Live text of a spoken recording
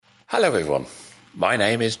Hello everyone, my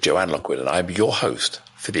name is Joanne Lockwood and I'm your host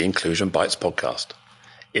for the Inclusion Bites podcast.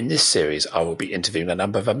 In this series I will be interviewing a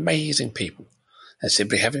number of amazing people and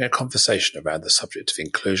simply having a conversation around the subject of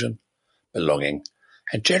inclusion, belonging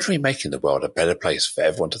and generally making the world a better place for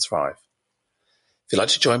everyone to thrive. If you'd like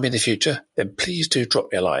to join me in the future, then please do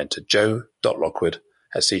drop me a line to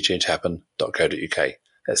joe.lockwood@seechangehappen.co.uk.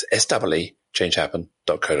 That's SEE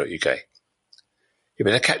changehappen.co.uk. You'll be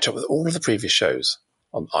able to catch up with all of the previous shows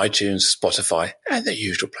on iTunes, Spotify, and the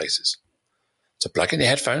usual places. So plug in your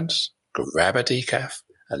headphones, grab a decaf,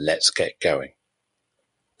 and let's get going.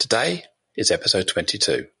 Today is episode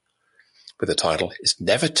 22, with the title, It's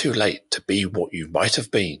Never Too Late to Be What You Might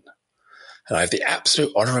Have Been. And I have the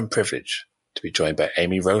absolute honour and privilege to be joined by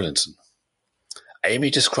Amy Rowlandson. Amy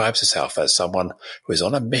describes herself as someone who is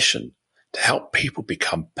on a mission to help people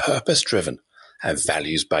become purpose-driven and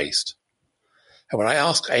values-based. And when I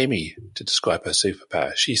asked Amy to describe her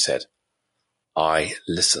superpower, she said, I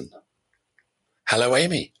listen. Hello,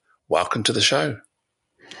 Amy. Welcome to the show.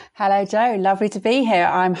 Hello, Joe. Lovely to be here.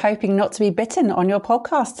 I'm hoping not to be bitten on your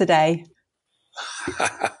podcast today.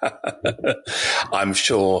 I'm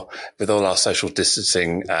sure with all our social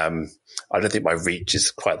distancing, I don't think my reach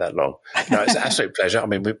is quite that long. No, it's an absolute pleasure. I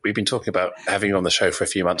mean, we've been talking about having you on the show for a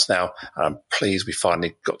few months now, and I'm pleased we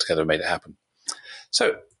finally got together and made it happen.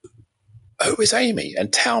 So, who is Amy?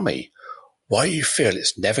 And tell me why you feel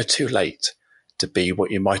it's never too late to be what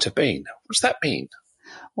you might have been. What does that mean?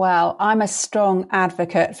 Well, I'm a strong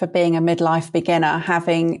advocate for being a midlife beginner,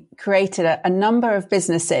 having created a number of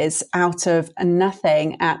businesses out of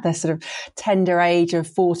nothing at the sort of tender age of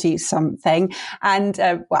 40 something. And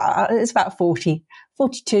it's about 40,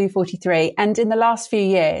 42, 43. And in the last few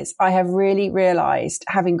years, I have really realized,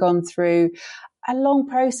 having gone through a long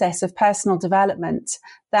process of personal development,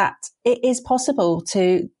 that it is possible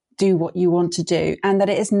to do what you want to do and that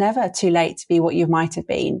it is never too late to be what you might have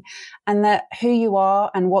been, and that who you are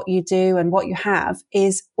and what you do and what you have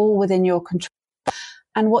is all within your control.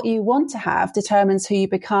 And what you want to have determines who you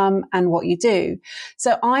become and what you do.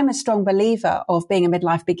 So I'm a strong believer of being a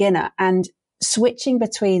midlife beginner and switching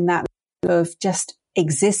between that of just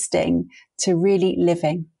existing to really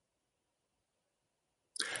living.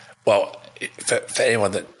 Well, for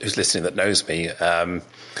anyone who's listening that knows me, I'm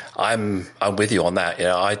with you on that. You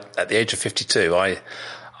know, at the age of 52, I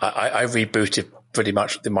rebooted pretty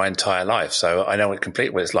much my entire life, so I know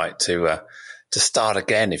completely what it's like to start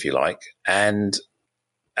again, if you like. And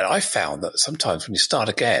I found that sometimes when you start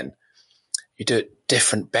again, you do it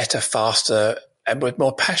different, better, faster, and with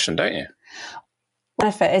more passion, don't you?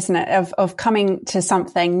 Benefit, isn't it, of coming to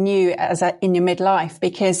something new in your midlife,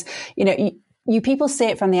 because you people see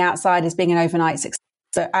it from the outside as being an overnight success.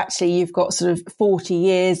 So actually you've got sort of 40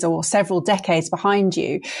 years or several decades behind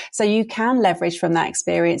you. So you can leverage from that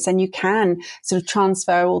experience and you can sort of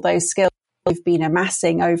transfer all those skills you've been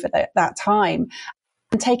amassing over that time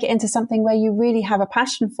and take it into something where you really have a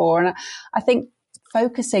passion for. And I think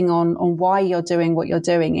focusing on why you're doing what you're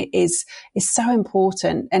doing is so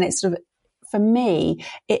important. And it's sort of, for me,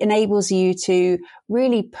 it enables you to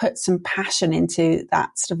really put some passion into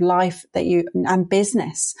that sort of life and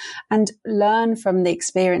business, and learn from the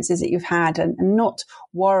experiences that you've had and not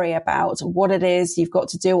worry about what it is you've got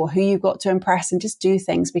to do or who you've got to impress, and just do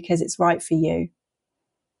things because it's right for you.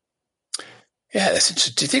 Yeah, that's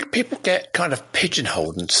interesting. Do you think people get kind of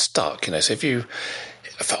pigeonholed and stuck?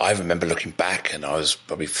 So I remember looking back, and I was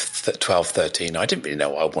probably 12, 13. I didn't really know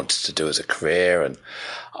what I wanted to do as a career, and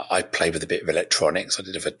I played with a bit of electronics. I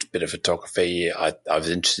did a bit of photography. I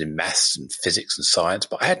was interested in maths and physics and science,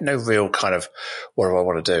 but I had no real kind of what do I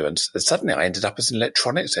want to do. And suddenly I ended up as an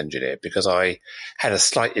electronics engineer because I had a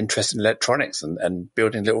slight interest in electronics and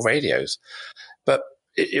building little radios. But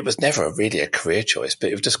it was never really a career choice,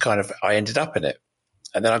 but it was just kind of, I ended up in it.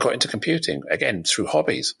 And then I got into computing, again, through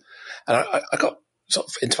hobbies. And I got sort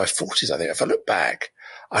of into my 40s, I think. If I look back,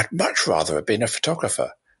 I'd much rather have been a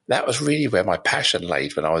photographer. That was really where my passion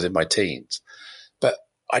laid when I was in my teens. But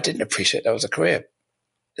I didn't appreciate that was a career.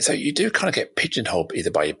 So you do kind of get pigeonholed either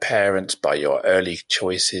by your parents, by your early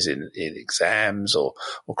choices in exams or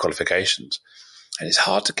qualifications. And it's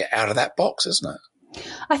hard to get out of that box, isn't it?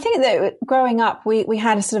 I think that growing up, we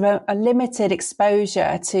had a sort of a limited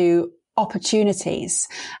exposure to opportunities.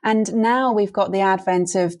 And now we've got the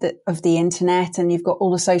advent of the internet, and you've got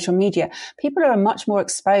all the social media. People are much more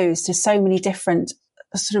exposed to so many different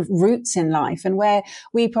sort of routes in life, and where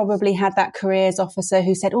we probably had that careers officer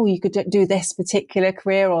who said, oh, you could do this particular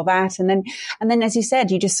career or that. And then, as you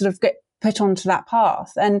said, you just sort of get put onto that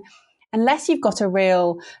path. And unless you've got a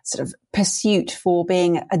real sort of pursuit for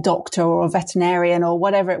being a doctor or a veterinarian or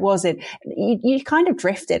whatever it was, you kind of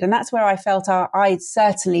drifted. And that's where I felt I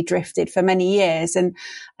certainly drifted for many years. And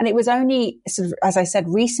it was only sort of, as I said,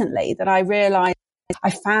 recently that I realized I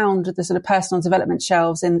found the sort of personal development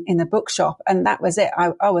shelves in the bookshop, and that was it.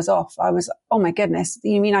 I was off. I was, oh my goodness,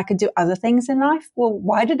 you mean I could do other things in life? Well,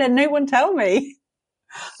 why did no one tell me?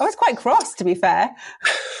 I was quite cross, to be fair.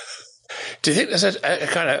 Do you think there's a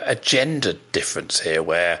kind of a gender difference here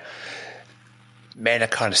where men are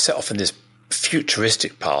kind of set off in this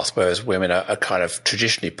futuristic path, whereas women are kind of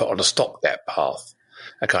traditionally put on a stopgap path,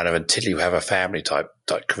 a kind of until you have a family type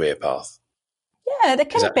career path? Yeah, there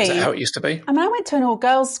can be. Is that how it used to be? I mean, I went to an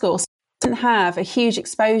all-girls school, so I didn't have a huge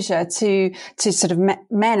exposure to sort of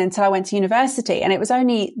men until I went to university. And it was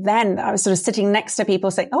only then that I was sort of sitting next to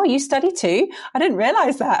people saying, oh, you study too? I didn't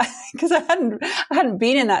realize that because I hadn't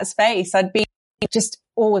been in that space. I'd been just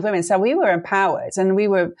all with women. So we were empowered and we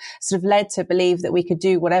were sort of led to believe that we could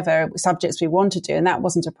do whatever subjects we wanted to, and that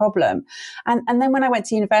wasn't a problem. And then when I went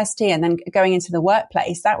to university and then going into the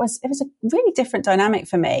workplace, it was a really different dynamic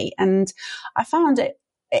for me. And I found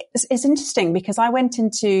it's interesting because I went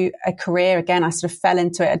into a career, again, I sort of fell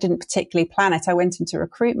into it. I didn't particularly plan it. I went into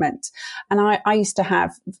recruitment, and I used to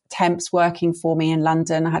have temps working for me in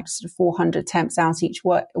London. I had sort of 400 temps out each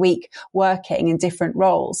week working in different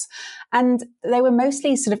roles, and they were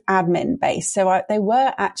mostly sort of admin based. So they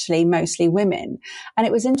were actually mostly women, and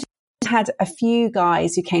it was interesting. Had a few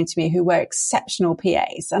guys who came to me who were exceptional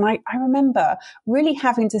PAs. And I remember really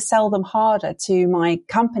having to sell them harder to my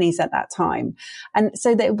companies at that time. And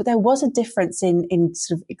so there was a difference in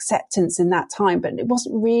sort of acceptance in that time, but it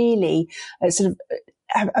wasn't really sort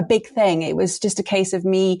of a big thing. It was just a case of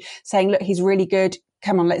me saying, look, he's really good.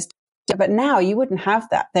 Come on, let's do it. But now you wouldn't have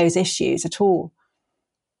those issues at all.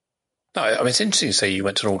 No, I mean, it's interesting to say you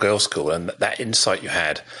went to an all-girls school and that insight you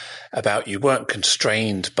had about you weren't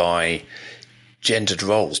constrained by gendered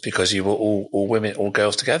roles because you were all women, all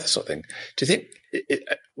girls together sort of thing. Do you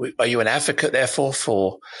think, are you an advocate, therefore,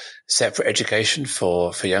 for separate education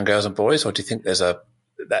for young girls and boys, or do you think there's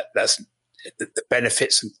that's the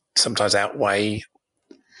benefits sometimes outweigh?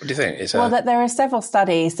 What do you think? That there are several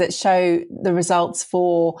studies that show the results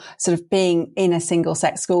for sort of being in a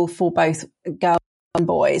single-sex school for both girls and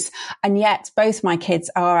boys, and yet both my kids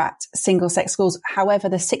are at single-sex schools. However,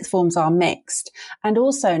 the sixth forms are mixed, and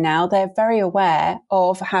also now they're very aware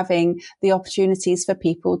of having the opportunities for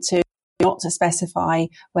people to not to specify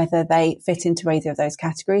whether they fit into either of those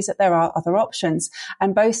categories, that there are other options,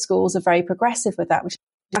 and both schools are very progressive with that, which is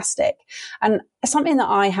fantastic. And something that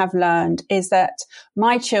I have learned is that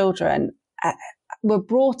my children were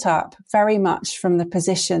brought up very much from the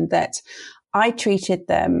position that I treated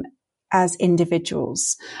them as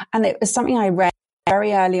individuals. And it was something I read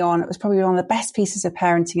very early on. It was probably one of the best pieces of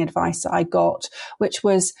parenting advice that I got, which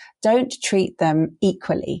was don't treat them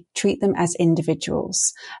equally. Treat them as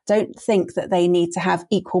individuals. Don't think that they need to have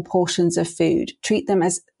equal portions of food. Treat them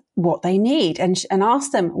as what they need and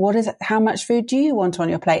ask them, how much food do you want on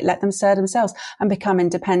your plate? Let them serve themselves and become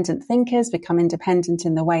independent thinkers, become independent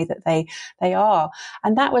in the way that they are.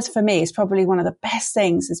 And that was, for me, is probably one of the best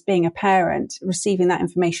things as being a parent, receiving that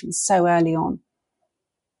information so early on.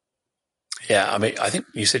 Yeah, I mean, I think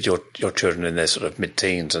you said your children in their sort of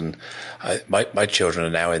mid-teens, and my children are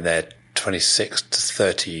now in their 26 to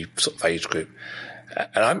 30 sort of age group.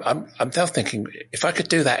 And I'm now thinking, if I could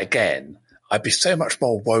do that again, I'd be so much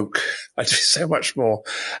more woke. I'd be so much more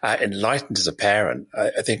enlightened as a parent.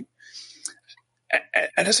 I think,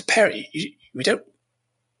 and as a parent, we don't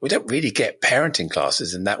really get parenting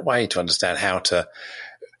classes in that way to understand how to.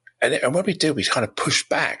 And when we do, we kind of push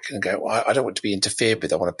back and go, well, I don't want to be interfered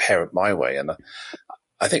with. I want to parent my way. And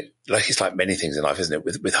I think, like it's like many things in life, isn't it?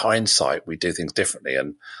 With hindsight, we do things differently.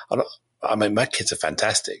 And I mean, my kids are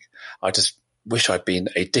fantastic. I just wish I'd been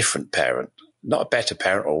a different parent. Not a better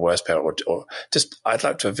parent or a worse parent, or just I'd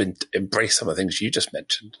like to have embraced some of the things you just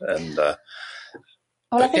mentioned. And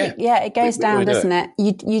I think it goes down, doesn't it?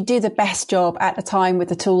 You do the best job at the time with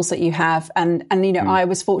the tools that you have, and you know, I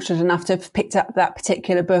was fortunate enough to have picked up that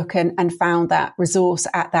particular book and found that resource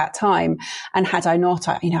at that time. And had I not,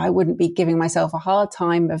 I wouldn't be giving myself a hard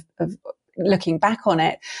time of looking back on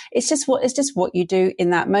it. It's just what you do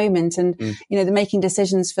in that moment. And, the making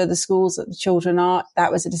decisions for the schools that the children are,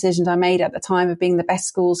 that was a decision I made at the time of being the best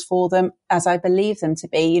schools for them as I believe them to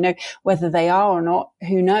be, whether they are or not,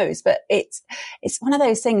 who knows? But it's one of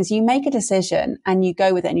those things, you make a decision and you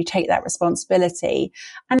go with it and you take that responsibility.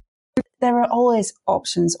 And there are always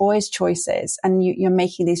options, always choices. And you're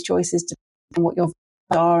making these choices to what your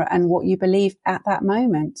values are and what you believe at that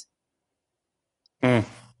moment.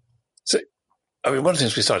 I mean, one of the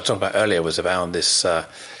things we started talking about earlier was around this, the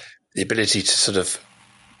ability to sort of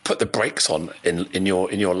put the brakes on in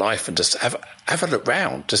your life and just have a look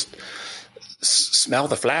round, just smell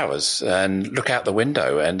the flowers and look out the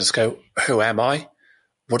window and just go, who am I?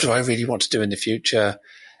 What do I really want to do in the future?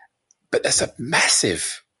 But there's a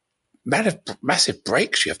massive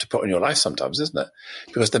breaks you have to put on your life sometimes, isn't it?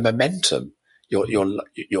 Because the momentum,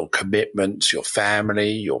 your commitments, your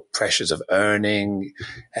family, your pressures of earning,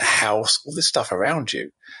 a house, all this stuff around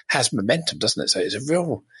you has momentum, doesn't it? So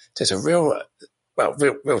there's a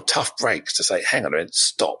real tough breaks to say, hang on a minute,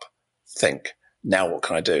 stop, think. Now what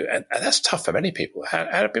can I do? And that's tough for many people.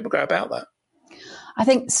 How do people go about that? I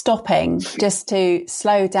think stopping just to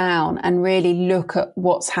slow down and really look at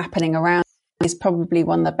what's happening around is probably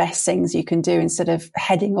one of the best things you can do instead of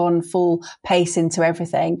heading on full pace into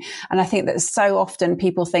everything. And I think that so often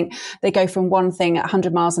people think they go from one thing at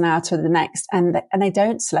 100 miles an hour to the next and they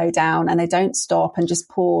don't slow down and they don't stop and just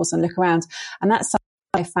pause and look around. And that's something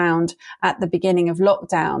I found at the beginning of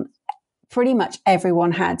lockdown. Pretty much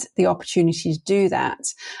everyone had the opportunity to do that.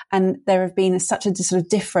 And there have been such a sort of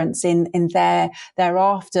difference in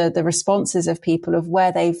thereafter, the responses of people of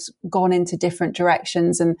where they've gone into different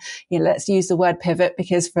directions. And, let's use the word pivot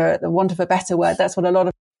because for the want of a better word, that's what a lot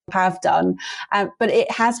of people have done. But it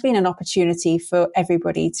has been an opportunity for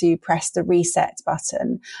everybody to press the reset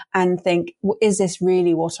button and think, is this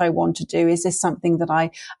really what I want to do? Is this something that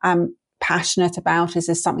I am passionate about? Is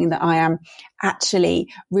this something that I am actually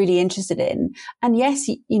really interested in? And yes,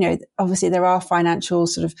 obviously there are financial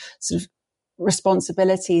sort of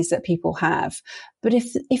responsibilities that people have. But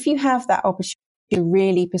if you have that opportunity to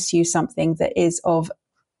really pursue something that is of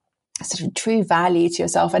sort of true value to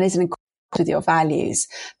yourself and is in accordance with your values,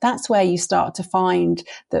 that's where you start to find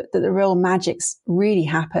that the real magic really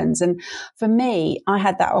happens. And for me, I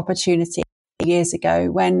had that opportunity years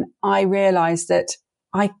ago when I realized that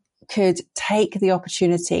I could take the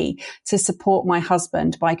opportunity to support my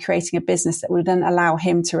husband by creating a business that would then allow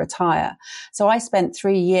him to retire. So I spent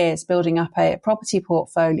 3 years building up a property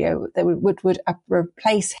portfolio that would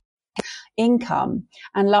replace income.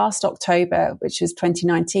 And last October, which was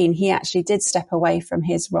 2019, he actually did step away from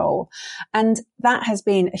his role. And that has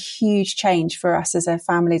been a huge change for us as a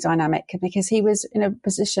family dynamic because he was in a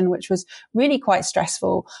position which was really quite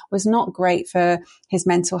stressful, was not great for his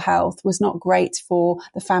mental health, was not great for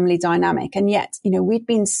the family dynamic. And yet, we'd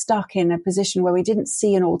been stuck in a position where we didn't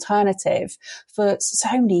see an alternative for so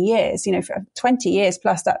many years, for 20 years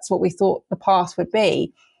plus, that's what we thought the path would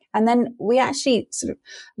be. And then we actually sort of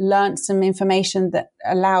learned some information that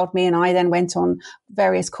allowed me, and I then went on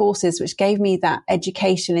various courses, which gave me that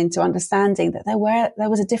education into understanding that there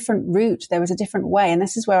was a different route, there was a different way. And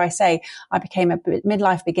this is where I say I became a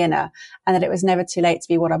midlife beginner and that it was never too late to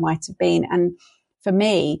be what I might have been. And for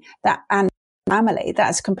me, that and family,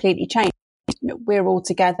 that's completely changed. We're all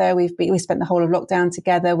together. We spent the whole of lockdown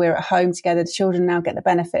together. We're at home together. The children now get the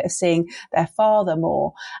benefit of seeing their father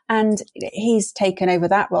more. And he's taken over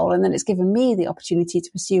that role. And then it's given me the opportunity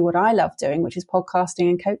to pursue what I love doing, which is podcasting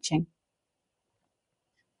and coaching.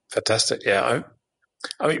 Fantastic. Yeah.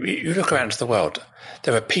 I mean, you look around the world,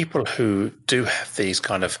 there are people who do have these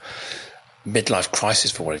kind of midlife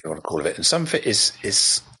crises, for whatever you want to call it. And some of it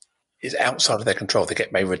is outside of their control. They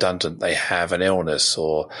get made redundant. They have an illness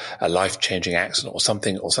or a life-changing accident or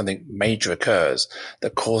something major occurs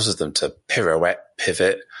that causes them to pirouette,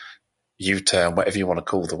 pivot, U-turn, whatever you want to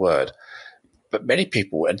call the word. But many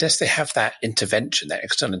people, unless they have that intervention, that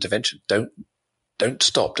external intervention, don't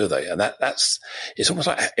stop, do they? And it's almost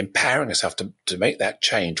like empowering yourself to make that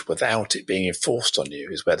change without it being enforced on you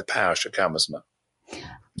is where the power should come, isn't it?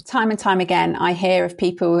 Time and time again, I hear of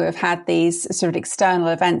people who have had these sort of external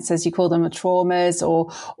events, as you call them, traumas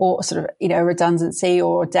or sort of, a redundancy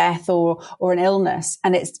or death or an illness.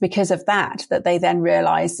 And it's because of that they then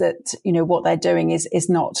realize that, what they're doing is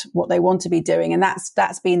not what they want to be doing. And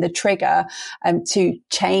that's been the trigger, to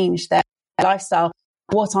change their lifestyle.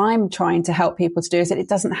 What I'm trying to help people to do is that it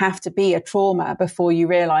doesn't have to be a trauma before you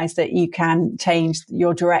realize that you can change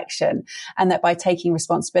your direction, and that by taking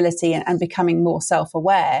responsibility and becoming more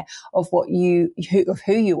self-aware of who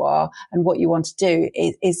you are and what you want to do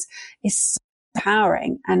is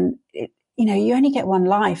empowering. And you only get one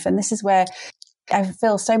life. And this is where I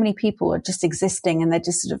feel so many people are just existing and they're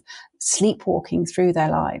just sort of sleepwalking through their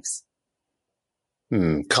lives.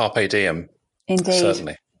 Carpe diem. Indeed.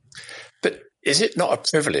 Certainly. But is it not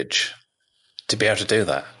a privilege to be able to do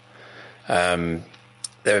that?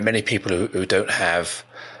 There are many people who don't have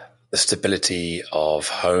the stability of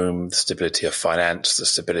home, the stability of finance, the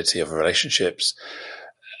stability of relationships.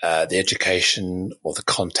 the education or the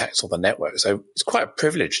contacts or the network. So it's quite a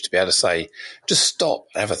privilege to be able to say, just stop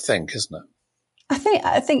and have a think, isn't it?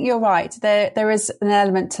 I think you're right. There is an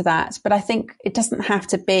element to that, but I think it doesn't have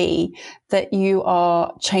to be that you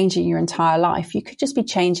are changing your entire life. You could just be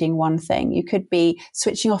changing one thing. You could be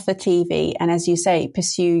switching off the TV and, as you say,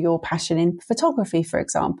 pursue your passion in photography, for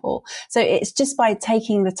example. So it's just by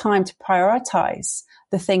taking the time to prioritize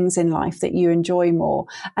the things in life that you enjoy more.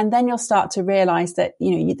 And then you'll start to realize that,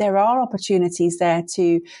 there are opportunities there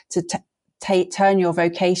to turn your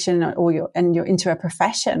vocation or your into a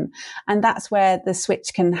profession. And that's where the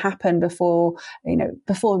switch can happen before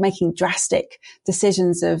making drastic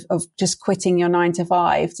decisions of just quitting your 9 to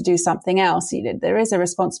 5 to do something else. There is a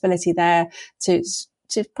responsibility there to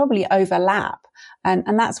probably overlap.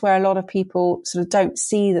 And that's where a lot of people sort of don't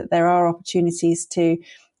see that there are opportunities to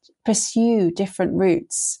pursue different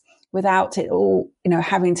routes without it all,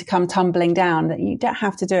 having to come tumbling down. That you don't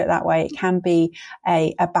have to do it that way. It can be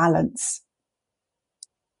a balance.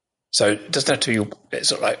 So it doesn't have to be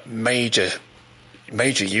sort of like major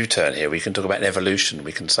U-turn here. We can talk about an evolution.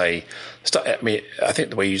 We can say, I think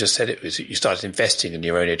the way you just said it was you started investing in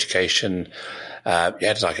your own education. You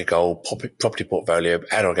had like a goal, property portfolio.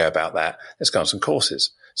 How do I go about that? Let's go on some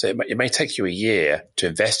courses. So it may take you a year to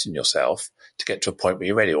invest in yourself to get to a point where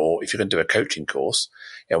you're ready. Or if you're going to do a coaching course,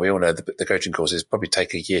 we all know the coaching courses probably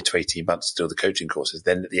take a year to 18 months to do the coaching courses.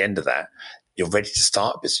 Then at the end of that, you're ready to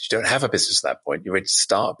start a business. You don't have a business at that point. You're ready to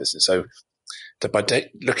start a business. So by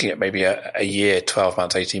looking at maybe a year, 12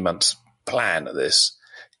 months, 18 months plan of this,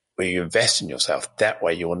 where you invest in yourself, that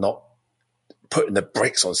way you're not putting the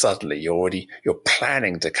brakes on suddenly. You're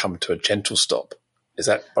planning to come to a gentle stop. Is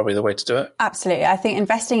that probably the way to do it? Absolutely. I think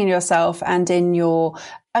investing in yourself and in your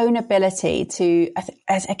own ability to,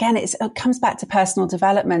 again, it comes back to personal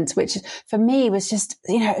development, which for me was just,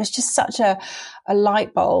 it was just such a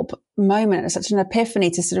light bulb moment, such an epiphany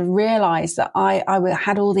to sort of realize that I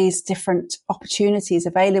had all these different opportunities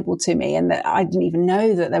available to me, and that I didn't even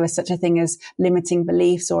know that there was such a thing as limiting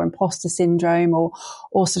beliefs or imposter syndrome or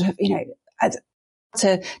sort of,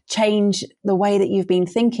 to change the way that you've been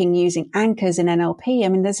thinking using anchors in NLP. I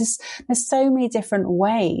mean, there's so many different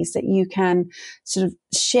ways that you can sort of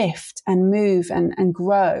shift and move and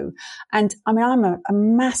grow. And I mean, I'm a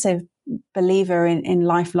massive believer in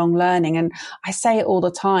lifelong learning, and I say it all the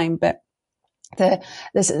time, but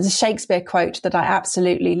there's a Shakespeare quote that I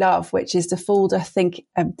absolutely love, which is the fool doth think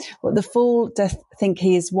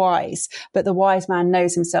he is wise, but the wise man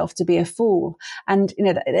knows himself to be a fool. And,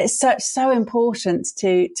 it's so important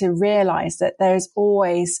to realize that there's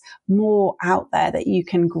always more out there that you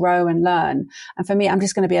can grow and learn. And for me, I'm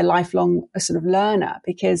just going to be a lifelong sort of learner,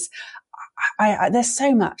 because there's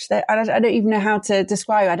so much that I don't even know how to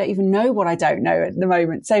describe. I don't even know what I don't know at the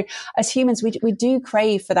moment. So as humans, we do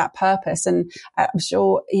crave for that purpose. And I'm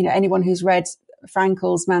sure, anyone who's read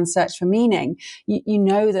Frankl's Man's Search for Meaning, you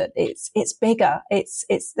know that it's bigger.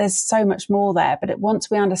 There's so much more there. But once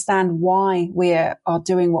we understand why we are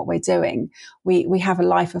doing what we're doing, we have a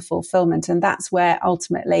life of fulfillment. And that's where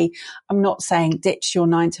ultimately, I'm not saying ditch your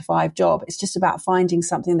 9 to 5 job. It's just about finding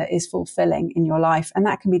something that is fulfilling in your life. And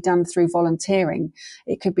that can be done through volunteering.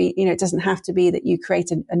 It could be, it doesn't have to be that you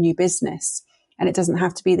create a new business. And it doesn't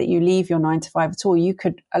have to be that you leave your 9 to 5 at all. You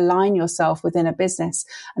could align yourself within a business.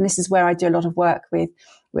 And this is where I do a lot of work with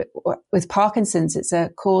Parkinson's. It's a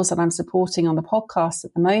cause that I'm supporting on the podcast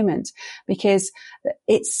at the moment, because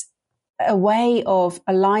it's a way of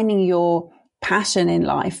aligning your passion in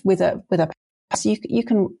life with a so you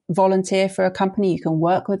can volunteer for a company, you can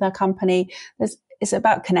work with a company. It's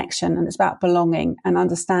about connection, and it's about belonging and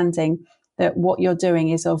understanding that what you're doing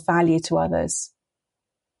is of value to others.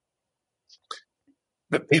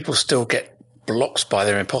 But people still get blocked by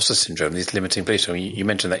their imposter syndrome, these limiting beliefs. I mean, you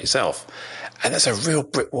mentioned that yourself. And that's a real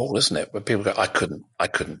brick wall, isn't it? Where people go, I can't.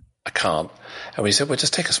 And we said, well,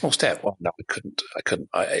 just take a small step. Well, no, I couldn't.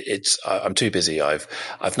 I'm too busy. I've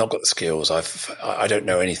not got the skills. I don't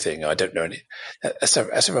know anything. I don't know any. That's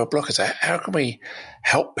a real blocker. So how can we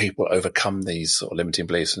help people overcome these sort of limiting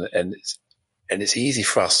beliefs? And it's easy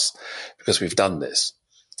for us because we've done this.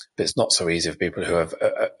 But it's not so easy for people who are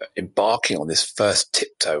embarking on this first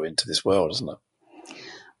tiptoe into this world, isn't it?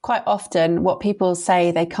 Quite often what people say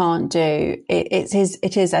they can't do, it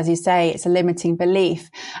is, as you say, it's a limiting belief.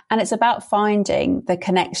 And it's about finding the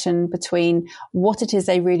connection between what it is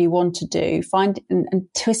they really want to do, and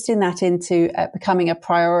twisting that into becoming a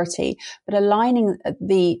priority, but aligning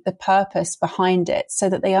the purpose behind it so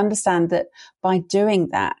that they understand that by doing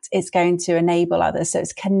that, it's going to enable others. So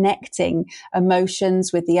it's connecting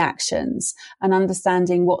emotions with the actions and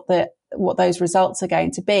understanding what the what those results are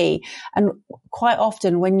going to be. And quite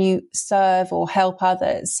often when you serve or help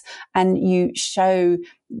others and you show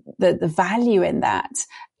the value in that,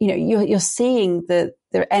 you're seeing the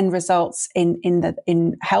end results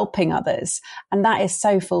in helping others. And that is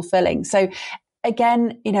so fulfilling. So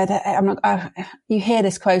again, you hear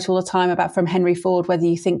this quote all the time about from Henry Ford, whether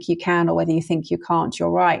you think you can or whether you think you can't, you're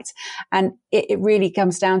right. And it really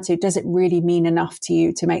comes down to, does it really mean enough to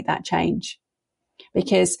you to make that change?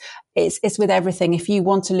 Because it's with everything. If you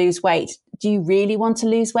want to lose weight, do you really want to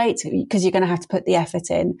lose weight? Because you're going to have to put the effort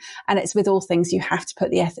in. And it's with all things, you have to put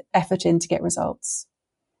the effort in to get results.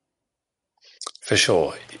 For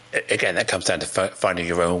sure. Again, that comes down to finding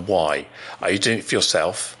your own why. Are you doing it for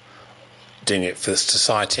yourself? Doing it for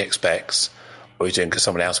society expects, or you're doing it because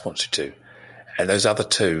someone else wants you to? And those other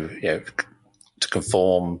two, to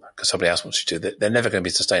conform because somebody else wants you to, they're never going to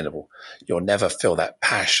be sustainable. You'll never feel that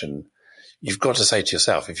passion. You've got to say to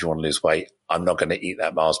yourself, if you want to lose weight, I'm not going to eat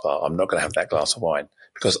that Mars bar. I'm not going to have that glass of wine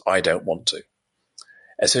because I don't want to.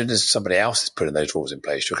 As soon as somebody else is putting those rules in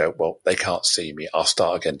place, you'll go, well, they can't see me. I'll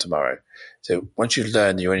start again tomorrow. So once you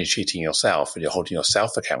learn you're only cheating yourself and you're holding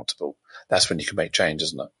yourself accountable, that's when you can make change,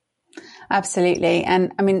 isn't it? Absolutely.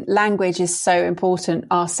 And I mean, language is so important.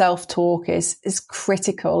 Our self-talk is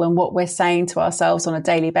critical. And what we're saying to ourselves on a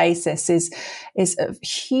daily basis is a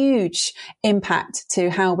huge impact to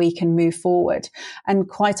how we can move forward. And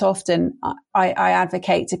quite often I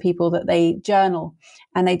advocate to people that they journal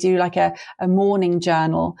and they do like a morning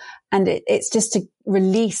journal. And it's just to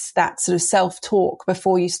release that sort of self-talk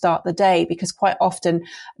before you start the day, because quite often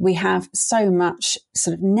we have so much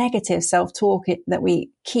sort of negative self-talk that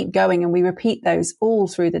we keep going and we repeat those all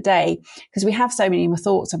through the day because we have so many more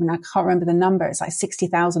thoughts. I mean, I can't remember the number. It's like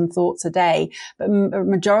 60,000 thoughts a day, but a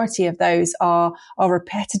majority of those are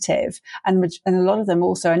repetitive and a lot of them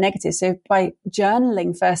also are negative. So by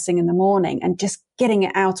journaling first thing in the morning and just getting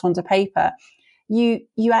it out onto paper,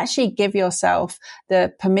 you actually give yourself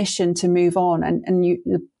the permission to move on and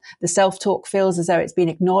the self-talk feels as though it's been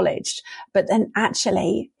acknowledged, but then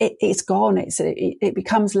actually it's gone. It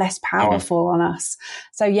becomes less powerful on us.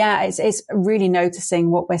 So yeah, it's really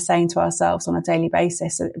noticing what we're saying to ourselves on a daily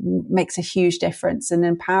basis. It makes a huge difference, and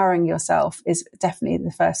empowering yourself is definitely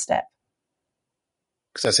the first step.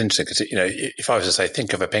 Because that's interesting. Because if I was to say,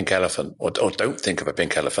 think of a pink elephant, or don't think of a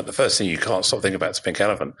pink elephant, the first thing you can't stop thinking about is a pink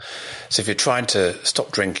elephant. So if you're trying to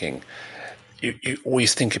stop drinking, you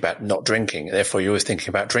always think about not drinking. Therefore, you're always thinking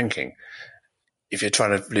about drinking. If you're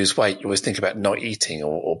trying to lose weight, you always think about not eating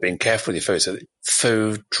or being careful with your food. So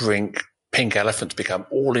food, drink, pink elephants become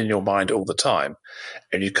all in your mind all the time,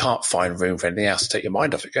 and you can't find room for anything else to take your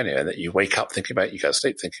mind off it, can you? And that you wake up thinking about it, you go to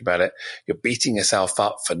sleep thinking about it. You're beating yourself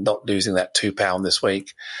up for not losing that 2 pounds this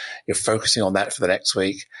week. You're focusing on that for the next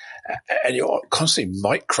week, and you're constantly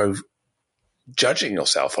micro judging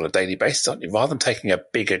yourself on a daily basis, aren't you? Rather than taking a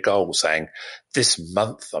bigger goal, saying this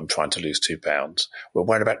month I'm trying to lose 2 pounds. We're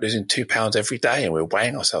worried about losing 2 pounds every day, and we're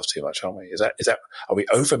weighing ourselves too much, aren't we? Is that are we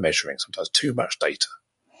over measuring sometimes? Too much data.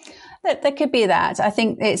 There could be that. I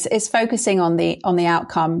think it's focusing on the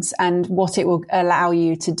outcomes and what it will allow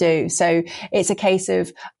you to do. So it's a case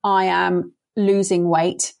of I am losing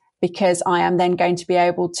weight because I am then going to be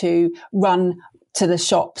able to run to the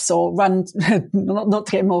shops or run, not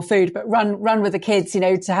to get more food, but run with the kids,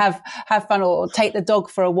 to have fun or take the dog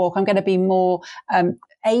for a walk. I'm going to be more,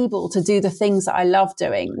 able to do the things that I love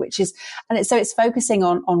doing, so it's focusing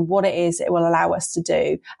on what it is it will allow us to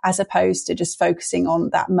do, as opposed to just focusing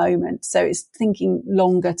on that moment. So it's thinking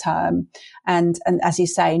longer term and as you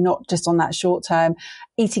say, not just on that short term,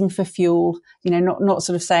 eating for fuel, not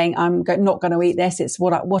sort of saying I'm not going to eat this. It's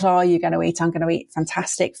what are you going to eat? I'm going to eat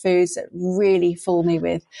fantastic foods that really fill me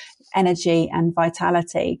with energy and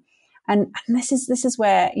vitality. And this is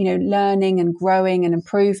where, learning and growing and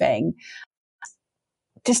improving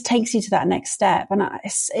just takes you to that next step. And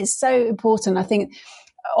it's so important. I think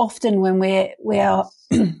often when we are,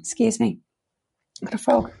 excuse me, I've got a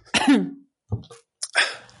frog.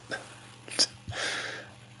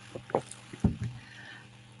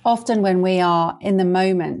 Often when we are in the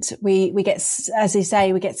moment, we get, as you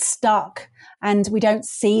say, we get stuck and we don't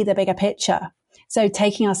see the bigger picture. So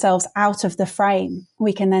taking ourselves out of the frame,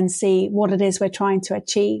 we can then see what it is we're trying to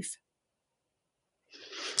achieve.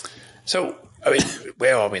 So,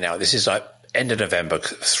 where are we now? This is like end of November,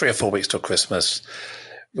 3 or 4 weeks till Christmas.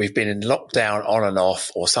 We've been in lockdown on and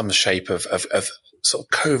off, or some shape of sort of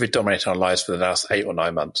COVID dominating our lives for the last 8 or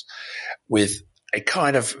 9 months, with a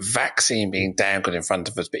kind of vaccine being dangled in front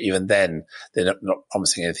of us, but even then, they're not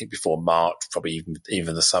promising anything before March, probably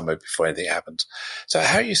even the summer before anything happens. So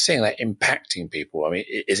how are you seeing that impacting people? I mean,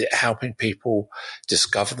 is it helping people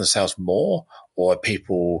discover themselves more, or are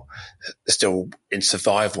people still in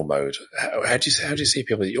survival mode? How do you see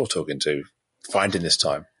people that you're talking to finding this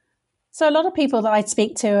time? So a lot of people that I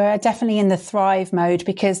speak to are definitely in the thrive mode,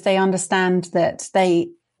 because they understand that they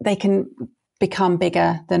can become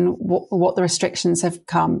bigger than what the restrictions have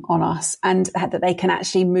come on us, and that they can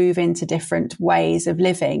actually move into different ways of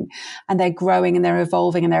living, and they're growing and they're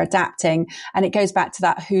evolving and they're adapting. And it goes back to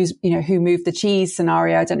that who moved the cheese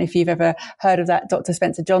scenario. I don't know if you've ever heard of that. Dr.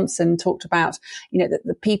 Spencer Johnson talked about,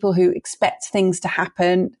 the people who expect things to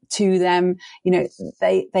happen to them,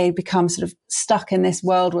 they become sort of stuck in this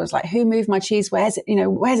world where it's like, who moved my cheese? Where's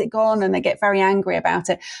it gone? And they get very angry about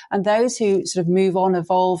it. And those who sort of move on,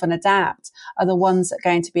 evolve and adapt are the ones that are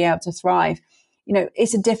going to be able to thrive.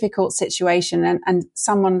 It's a difficult situation. And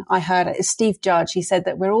someone I heard, is Steve Judge, he said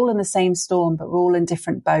that we're all in the same storm, but we're all in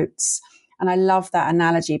different boats. And I love that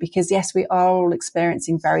analogy, because yes, we are all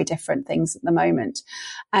experiencing very different things at the moment.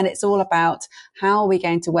 And it's all about, how are we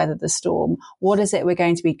going to weather the storm? What is it we're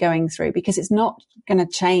going to be going through? Because it's not going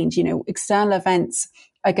to change. External events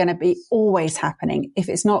are going to be always happening. If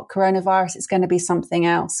it's not coronavirus, it's going to be something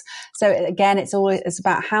else. So again, it's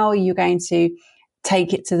about, how are you going to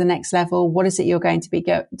take it to the next level? What is it you're going to be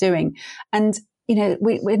doing? And,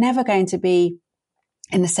 we're never going to be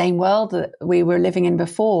in the same world that we were living in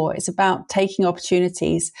before. It's about taking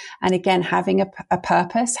opportunities and, again, having a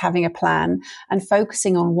purpose, having a plan, and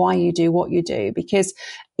focusing on why you do what you do. Because,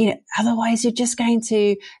 otherwise you're just going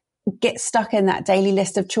to get stuck in that daily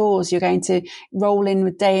list of chores. You're going to roll in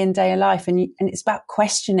with day in, day of life. And it's about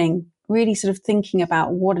questioning, really sort of thinking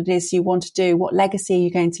about what it is you want to do, what legacy are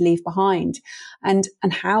you going to leave behind, and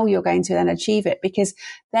how you're going to then achieve it. Because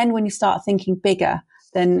then when you start thinking bigger,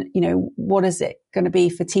 then, what is it going to be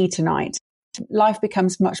for tea tonight? Life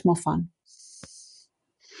becomes much more fun.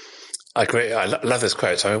 I agree. I love this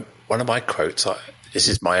quote. So one of my quotes, this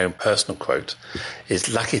is my own personal quote,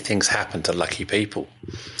 is lucky things happen to lucky people.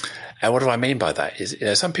 And what do I mean by that? Is,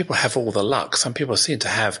 some people have all the luck. Some people seem to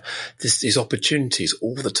have these opportunities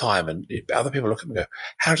all the time. And other people look at them and go,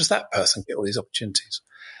 how does that person get all these opportunities?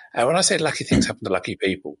 And when I say lucky things happen to lucky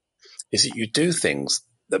people, is that you do things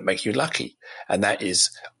that make you lucky. And that is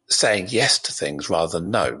saying yes to things rather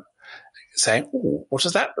than no. Saying, oh, what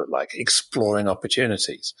does that look like? Exploring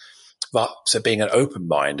opportunities. So being an open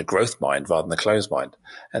mind, a growth mind rather than a closed mind,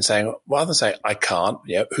 and saying, rather than saying, I can't,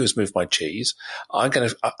 who's moved my cheese? I've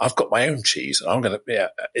got my own cheese, and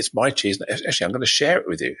it's my cheese. And actually, I'm going to share it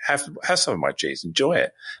with you. Have some of my cheese, enjoy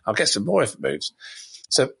it. I'll get some more if it moves.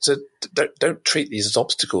 So don't treat these as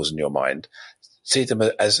obstacles in your mind. See them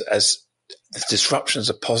as the disruption is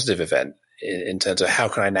a positive event in terms of, how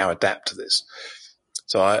can I now adapt to this?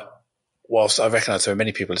 So whilst I recognise there are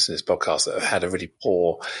many people listening to this podcast that have had a really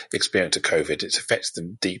poor experience of COVID, it's affected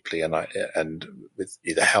them deeply, and with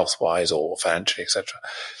either health-wise or financially, etc.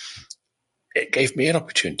 It gave me an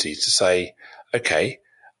opportunity to say, okay,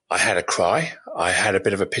 I had a cry, I had a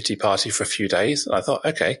bit of a pity party for a few days, and I thought,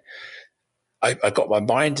 okay, I got my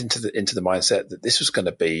mind into the mindset that this was going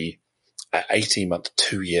to be an 18-month,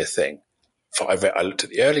 2-year thing. I looked at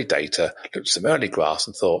the early data, looked at some early graphs,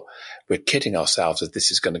 and thought, we're kidding ourselves that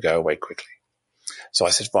this is going to go away quickly. So I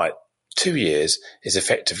said, right, 2 years is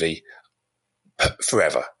effectively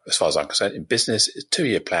forever, as far as I'm concerned. In business, a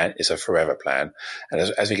 2-year plan is a forever plan. And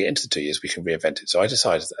as we get into the 2 years, we can reinvent it. So I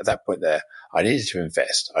decided at that point there, I needed to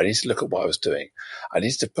invest. I needed to look at what I was doing. I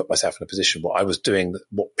needed to put myself in a position where I was doing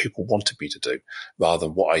what people wanted me to do rather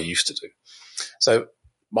than what I used to do. So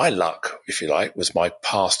my luck, if you like, was my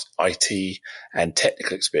past IT and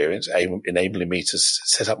technical experience, enabling me to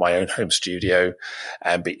set up my own home studio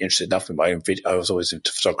and be interested enough in my own video. I was always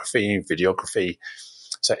into photography and videography.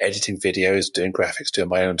 So editing videos, doing graphics, doing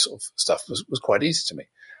my own sort of stuff was quite easy to me.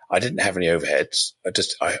 I didn't have any overheads.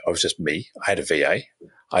 I was just me. I had a VA.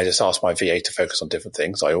 I just asked my VA to focus on different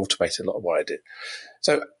things. I automated a lot of what I did.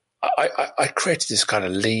 So I created this kind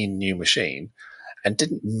of lean new machine and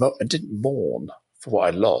didn't mourn for what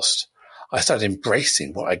I lost. I started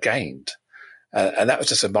embracing what I gained. And that was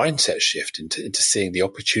just a mindset shift into seeing the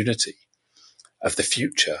opportunity of the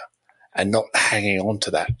future and not hanging on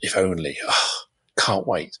to that, if only. Can't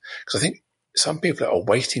wait. Because I think some people are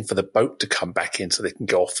waiting for the boat to come back in so they can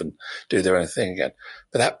go off and do their own thing again.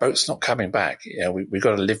 But that boat's not coming back. We've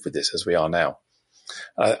got to live with this as we are now.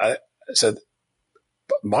 So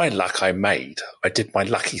my luck I made. I did my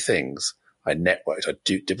lucky things. I networked. I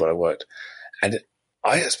did what I worked. And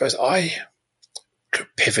I suppose I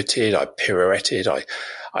pivoted, I pirouetted,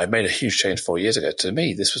 I made a huge change 4 years ago. To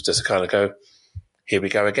me, this was just a kind of go, here we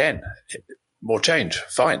go again. More change,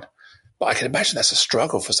 fine. But I can imagine that's a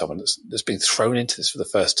struggle for someone that's been thrown into this for the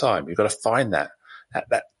first time. You've got to find that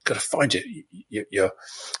got to find your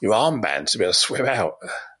armband to be able to swim out.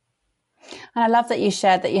 And I love that you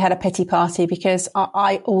shared that you had a pity party, because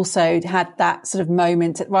I also had that sort of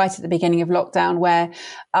moment right at the beginning of lockdown where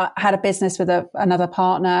I had a business with another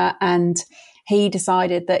partner, and he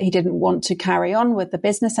decided that he didn't want to carry on with the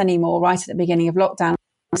business anymore right at the beginning of lockdown.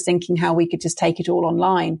 I was thinking how we could just take it all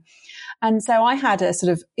online. And so I had a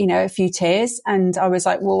sort of, a few tears, and I was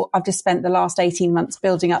like, well, I've just spent the last 18 months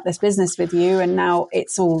building up this business with you, and now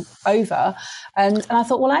it's all over. And I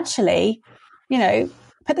thought, well, actually,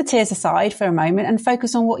 put the tears aside for a moment and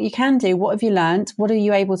focus on what you can do. What have you learned? What are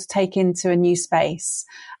you able to take into a new space?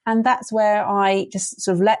 And that's where I just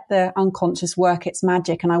sort of let the unconscious work its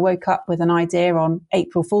magic. And I woke up with an idea on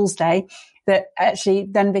April Fool's Day that actually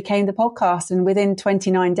then became the podcast. And within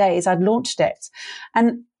 29 days, I'd launched it.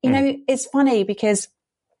 And, it's funny because,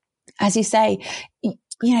 as you say,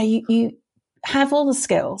 you have all the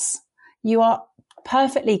skills. You are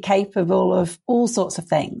perfectly capable of all sorts of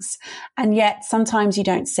things. And yet sometimes you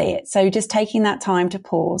don't see it. So just taking that time to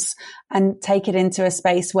pause and take it into a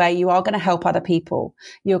space where you are going to help other people.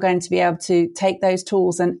 You're going to be able to take those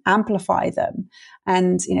tools and amplify them.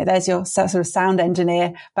 And, there's your sort of sound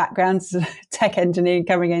engineer background, tech engineering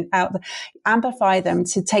coming in out, amplify them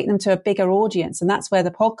to take them to a bigger audience. And that's where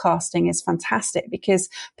the podcasting is fantastic, because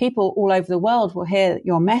people all over the world will hear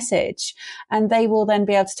your message and they will then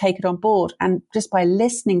be able to take it on board. And just by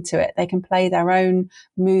listening to it, they can play their own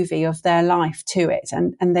movie of their life to it.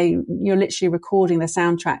 And you're literally recording the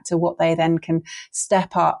soundtrack to what they then can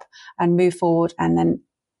step up and move forward and then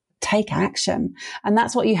take action. And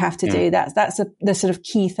that's what you have to do. That's the sort of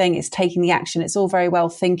key thing, is taking the action. It's all very well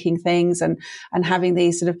thinking things and having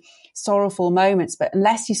these sort of sorrowful moments, but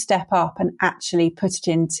unless you step up and actually put it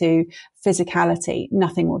into physicality,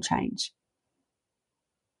 nothing will change.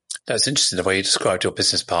 That's interesting, the way you described your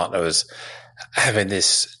business partner as having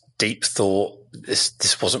this deep thought,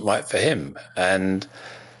 this wasn't right for him. And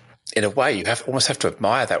in a way, you almost have to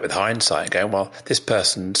admire that with hindsight, going, well, this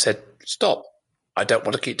person said, stop. I don't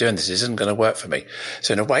want to keep doing this. This isn't going to work for me.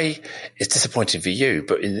 So in a way, it's disappointing for you,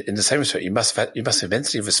 but in the same respect, you must have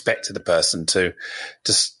immensely respected the person to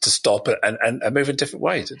stop and move in different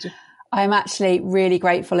ways, did you? I'm actually really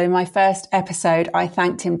grateful. In my first episode, I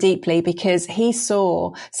thanked him deeply because he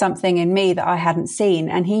saw something in me that I hadn't seen,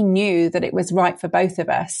 and he knew that it was right for both of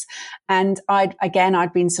us. And I'd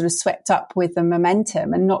been sort of swept up with the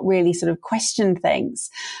momentum and not really sort of questioned things.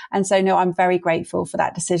 And so, no, I'm very grateful for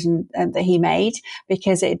that decision that he made,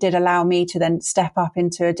 because it did allow me to then step up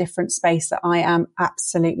into a different space that I am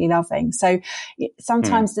absolutely loving. So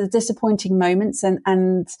sometimes the disappointing moments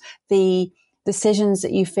and the decisions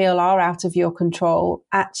that you feel are out of your control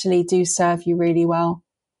actually do serve you really well.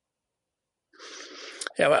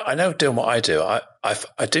 Yeah, well, I know doing what I do,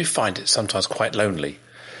 I do find it sometimes quite lonely.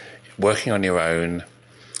 Working on your own,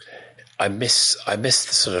 I miss the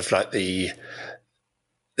sort of like the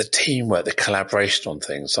teamwork, the collaboration on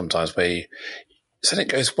things. Sometimes where something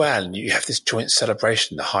goes well and you have this joint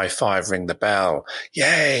celebration, the high five, ring the bell,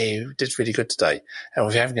 yay, you did really good today. And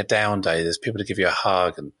if you're having a down day, there's people to give you a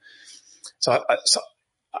hug. And so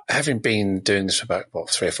having been doing this for about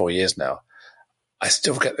 3 or 4 years now, I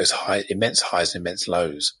still get those immense highs and immense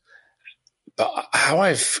lows. But how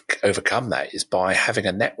I've overcome that is by having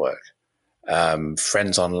a network,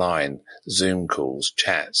 friends online, Zoom calls,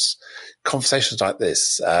 chats, conversations like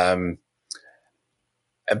this, and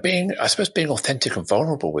being authentic and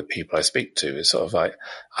vulnerable with people I speak to. Is sort of like,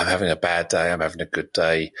 I'm having a bad day, I'm having a good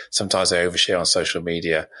day. Sometimes I overshare on social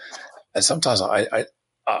media, and sometimes I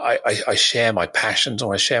share my passions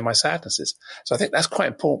or I share my sadnesses. So I think that's quite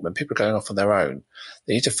important when people are going off on their own.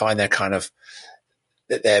 They need to find their kind of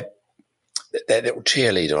their little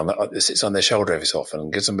cheerleader that sits on their shoulder every so often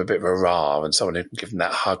and gives them a bit of a rah, and someone who can give them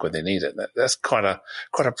that hug when they need it. That's quite a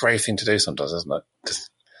brave thing to do sometimes, isn't it? Just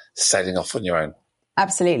setting off on your own.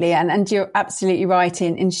 Absolutely. And you're absolutely right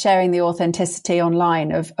in sharing the authenticity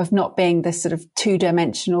online of not being this sort of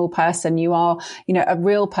two-dimensional person. You are, a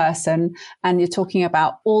real person, and you're talking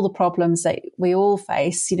about all the problems that we all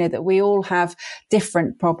face, that we all have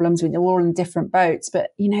different problems. We're all in different boats.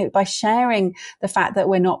 But, by sharing the fact that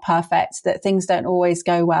we're not perfect, that things don't always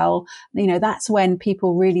go well, that's when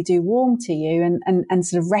people really do warm to you and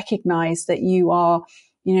sort of recognize that you are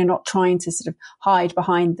not trying to sort of hide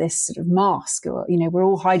behind this sort of mask, or, we're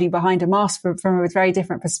all hiding behind a mask from a very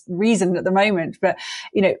different reason at the moment. But,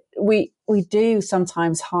 we do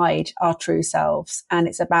sometimes hide our true selves, and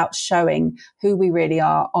it's about showing who we really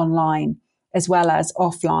are online as well as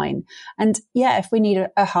offline. And yeah, if we need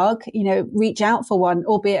a hug, reach out for one,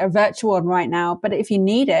 albeit a virtual one right now. But if you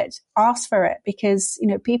need it, ask for it, because,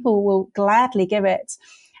 people will gladly give it.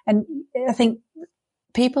 And I think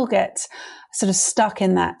people get sort of stuck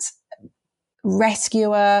in that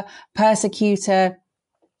rescuer, persecutor,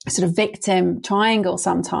 sort of victim triangle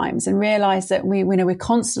sometimes, and realize that we're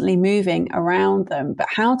constantly moving around them. But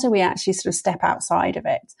how do we actually sort of step outside of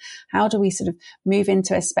it? How do we sort of move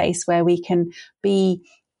into a space where we can be,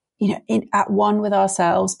 at one with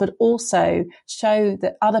ourselves, but also show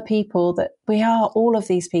that other people that we are all of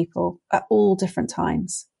these people at all different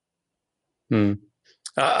times?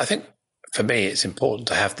 I think for me, it's important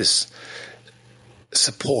to have this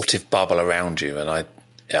supportive bubble around you. And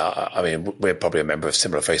I mean, we're probably a member of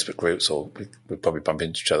similar Facebook groups, or we probably bump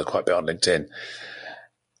into each other quite a bit on LinkedIn.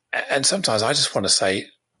 And sometimes I just want to say,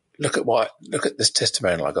 look at this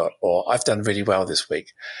testimonial I got, or I've done really well this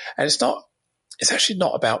week. And it's actually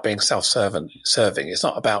not about being self-serving. It's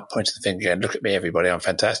not about pointing the finger and look at me, everybody, I'm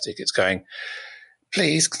fantastic. It's going,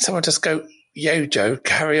 please, can someone just go, yo, Joe,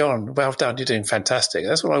 carry on. Well done. You're doing fantastic.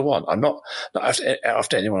 That's what I want. I'm not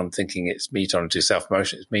after anyone thinking it's me trying to do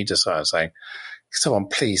self-promotion. It's me just saying, someone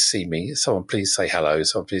please see me. Someone please say hello.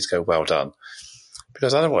 Someone please go, well done.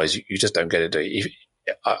 Because otherwise you just don't get it.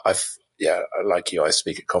 Like you, I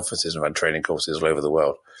speak at conferences and run training courses all over the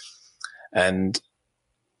world. And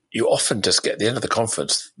you often just get at the end of the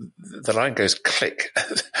conference, the line goes click,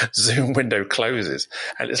 Zoom window closes.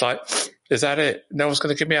 And it's like, is that it? No one's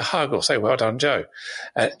going to give me a hug or say, well done, Joe.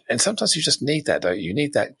 And sometimes you just need that, don't you? You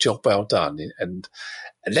need that job well done. And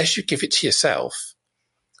unless you give it to yourself,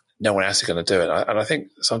 no one else is going to do it. And I think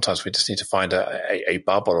sometimes we just need to find a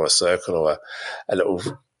bubble or a circle or a little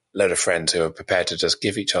load of friends who are prepared to just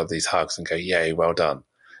give each other these hugs and go, yay, well done.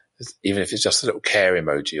 Even if it's just a little care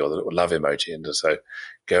emoji or the little love emoji, and just so,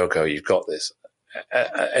 girl, you've got this.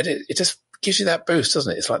 And it just gives you that boost,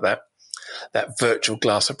 doesn't it? It's like that virtual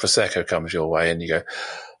glass of Prosecco comes your way and you go,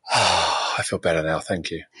 I feel better now. Thank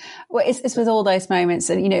you. Well, it's with all those moments.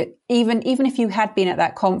 And, even if you had been at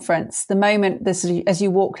that conference, the moment as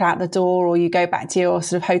you walked out the door or you go back to your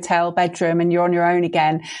sort of hotel bedroom and you're on your own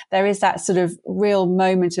again, there is that sort of real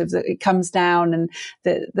moment of that it comes down and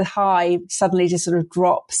the high suddenly just sort of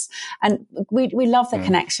drops. And we love the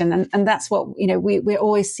connection. And that's what, we're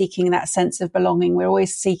always seeking that sense of belonging. We're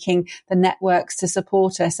always seeking the networks to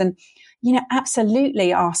support us. And,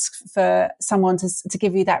 absolutely ask for someone to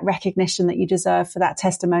give you that recognition that you deserve for that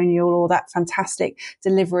testimonial or that fantastic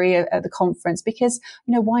delivery at the conference, because,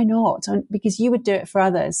 why not? Because you would do it for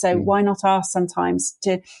others. So why not ask sometimes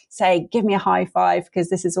to say, give me a high five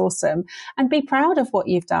because this is awesome, and be proud of what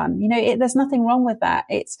you've done. There's nothing wrong with that.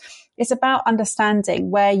 It's about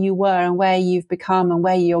understanding where you were and where you've become and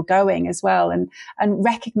where you're going as well. And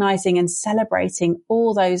recognizing and celebrating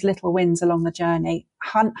all those little wins along the journey.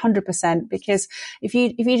 100%. Because if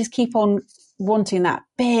you just keep on wanting that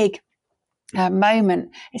big moment,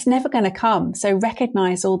 it's never going to come. So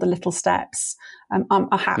recognize all the little steps.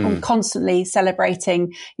 I'm constantly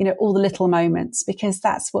celebrating, all the little moments, because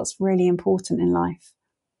that's what's really important in life.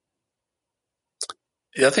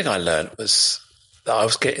 The other thing I learned was that I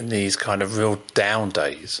was getting these kind of real down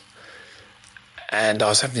days, and I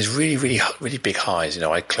was having these really, really, really big highs.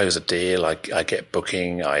 I'd close a deal, I get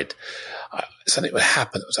booking, something would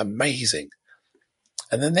happen that was amazing.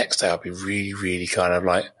 And the next day I'd be really, really kind of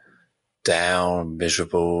like down,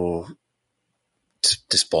 miserable,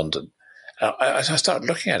 despondent. And I started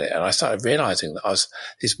looking at it and I started realizing that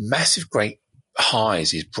these massive, great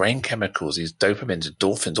highs, these brain chemicals, these dopamines,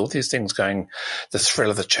 endorphins, all these things going, the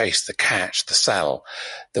thrill of the chase, the catch, the sell,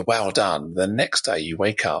 the well done. The next day you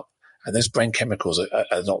wake up and those brain chemicals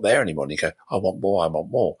are not there anymore. And you go, I want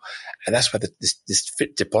more. And that's where this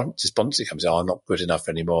despondency comes in. I'm not good enough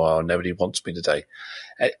anymore. Nobody wants me today.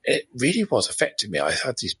 And it really was affecting me. I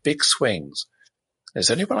had these big swings. And it's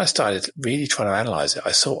only when I started really trying to analyze it,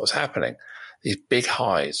 I saw what was happening. These big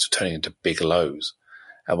highs were turning into big lows.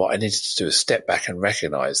 And what I needed to do is step back and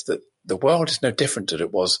recognize that the world is no different than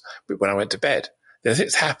it was when I went to bed. The thing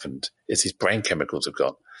that's happened is these brain chemicals have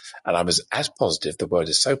gone. And I was as positive. The world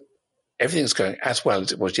is everything's going as well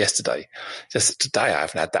as it was yesterday. Just today I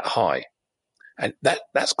haven't had that high. And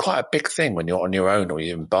that's quite a big thing when you're on your own or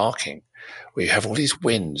you're embarking, where you have all these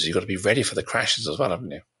wins. You've got to be ready for the crashes as well,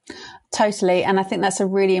 haven't you? Totally. And I think that's a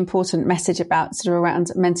really important message about sort of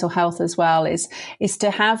around mental health as well, is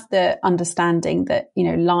to have the understanding that,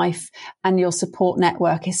 life and your support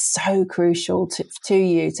network is so crucial to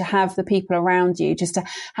you, to have the people around you, just to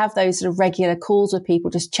have those sort of regular calls with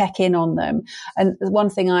people, just check in on them. And one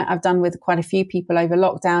thing I've done with quite a few people over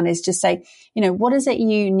lockdown is just say, what is it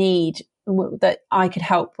you need that I could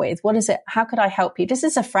help with? What is it? How could I help you? This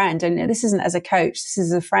is a friend, and this isn't as a coach. This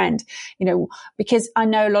is a friend, because I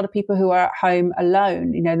know a lot of people who are at home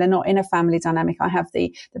alone, they're not in a family dynamic. I have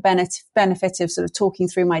the benefit of sort of talking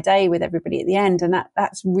through my day with everybody at the end. And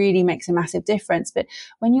that's really makes a massive difference. But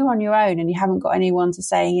when you're on your own and you haven't got anyone to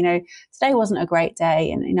say, today wasn't a great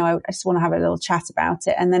day, and, I just want to have a little chat about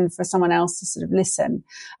it. And then for someone else to sort of listen.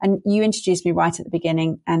 And you introduced me right at the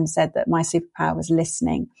beginning and said that my superpower was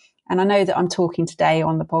listening. And I know that I'm talking today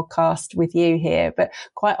on the podcast with you here, but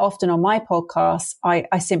quite often on my podcast, I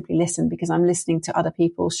simply listen because I'm listening to other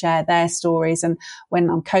people share their stories. And when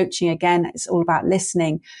I'm coaching, again, it's all about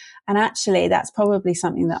listening. And actually, that's probably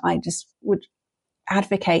something that I just would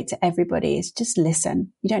advocate to everybody, is just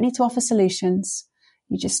listen. You don't need to offer solutions.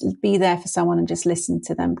 You just be there for someone and just listen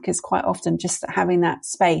to them, because quite often just having that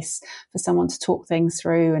space for someone to talk things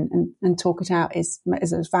through and talk it out is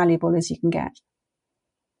as valuable as you can get.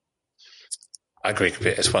 I agree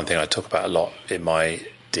completely. It's one thing I talk about a lot in my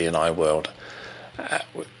D&I world.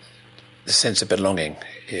 The sense of belonging.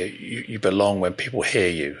 You belong when people hear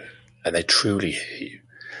you, and they truly hear you.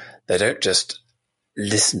 They don't just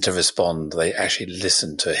listen to respond. They actually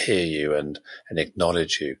listen to hear you and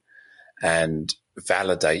acknowledge you and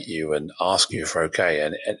validate you and ask you if you're okay.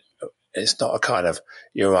 And it's not a kind of,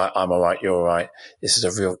 you're right, I'm all right, you're all right. This is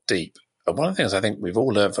a real deep. And one of the things I think we've all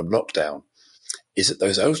learned from lockdown is that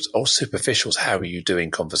those old superficials, how are you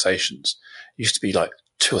doing conversations, used to be like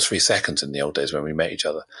 2 or 3 seconds in the old days when we met each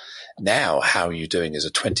other. Now, how are you doing is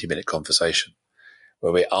a 20-minute conversation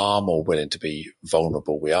where we are more willing to be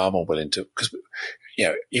vulnerable. We are more willing to, because,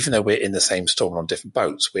 even though we're in the same storm on different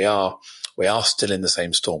boats, we are still in the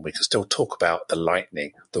same storm. We can still talk about the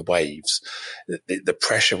lightning, the waves, the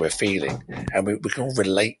pressure we're feeling, and we can all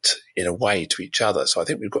relate in a way to each other. So I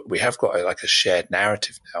think we have got a shared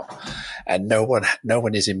narrative now, and no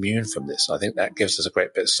one is immune from this. I think that gives us a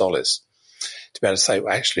great bit of solace to be able to say,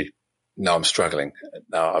 well, actually, no, I'm struggling.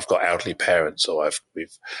 No, I've got elderly parents, or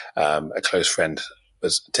we've a close friend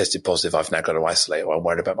was tested positive. I've now got to isolate, or I'm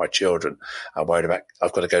worried about my children. I'm worried about,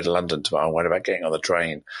 I've got to go to London tomorrow. I'm worried about getting on the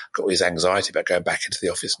train. I've got all this anxiety about going back into the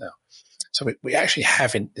office now. So we actually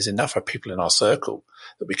there's enough of people in our circle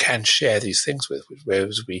that we can share these things with,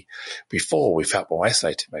 whereas before we felt more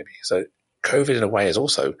isolated maybe. So COVID in a way is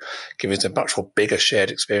also giving us a much more bigger shared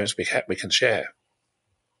experience we can share.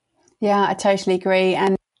 Yeah, I totally agree.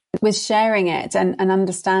 And with sharing it and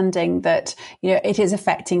understanding that, it is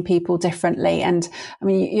affecting people differently. And I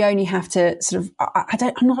mean, you only have to sort of,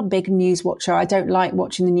 I'm not a big news watcher. I don't like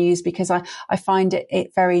watching the news because I find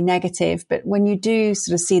it very negative. But when you do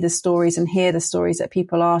sort of see the stories and hear the stories that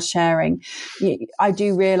people are sharing, I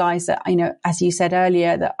do realize that, as you said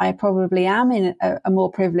earlier, that I probably am in a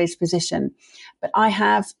more privileged position, but I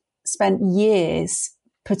have spent years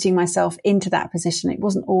putting myself into that position. It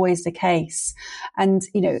wasn't always the case. And,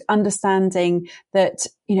 understanding that,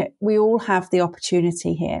 we all have the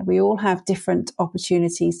opportunity here. We all have different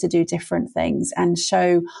opportunities to do different things and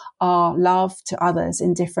show our love to others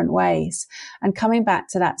in different ways. And coming back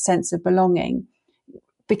to that sense of belonging,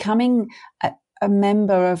 becoming a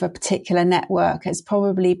member of a particular network has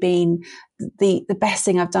probably been the best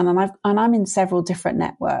thing I've done. And I'm in several different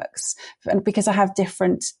networks, and because I have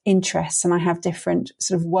different interests and I have different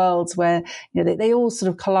sort of worlds where, they all sort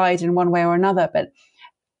of collide in one way or another. But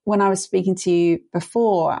when I was speaking to you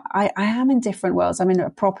before, I am in different worlds. I'm in a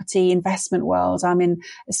property investment world. I'm in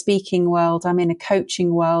a speaking world. I'm in a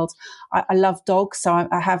coaching world. I love dogs. So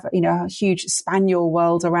I have, a huge spaniel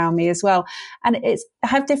world around me as well. And I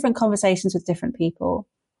have different conversations with different people.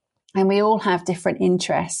 And we all have different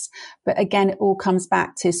interests. But again, it all comes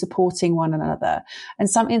back to supporting one another. And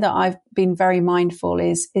something that I've been very mindful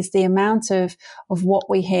is the amount of what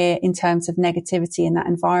we hear in terms of negativity in that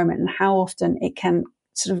environment and how often it can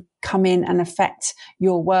sort of come in and affect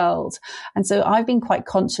your world. And so I've been quite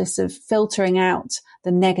conscious of filtering out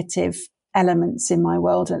the negative elements in my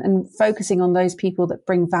world and focusing on those people that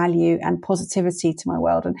bring value and positivity to my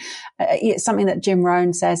world. And it's something that Jim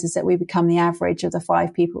Rohn says is that we become the average of the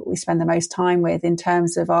 5 people we spend the most time with in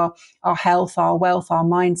terms of our health, our wealth, our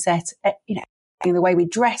mindset, the way we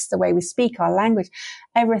dress, the way we speak, our language,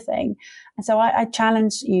 everything. And so I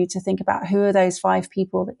challenge you to think about who are those 5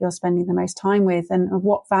 people that you're spending the most time with and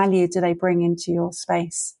what value do they bring into your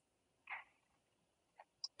space?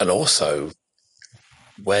 And also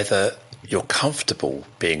whether you're comfortable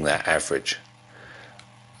being that average.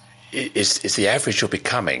 Is the average you're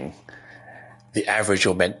becoming the average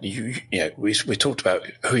you're meant? We talked about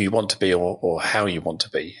who you want to be or how you want to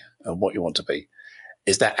be and what you want to be.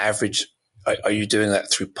 Is that average? Are you doing that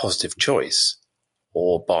through positive choice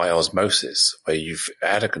or by osmosis, where you've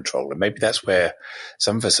out of control? And maybe that's where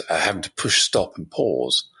some of us are having to push stop and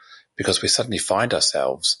pause, because we suddenly find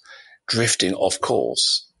ourselves drifting off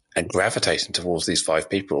course and gravitating towards these 5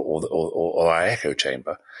 people or our echo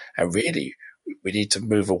chamber. And really, we need to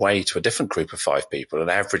move away to a different group of 5 people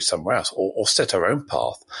and average somewhere else, or set our own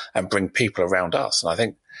path and bring people around us. And I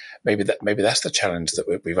think maybe that's the challenge that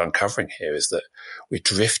we're uncovering here, is that we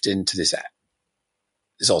drift into this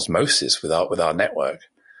osmosis with our network.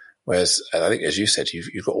 Whereas I think, as you said,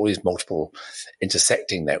 you've got all these multiple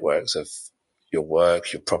intersecting networks of your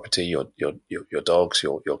work, your property, your dogs,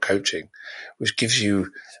 your coaching, which gives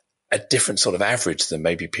you a different sort of average than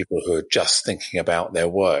maybe people who are just thinking about their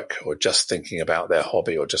work or just thinking about their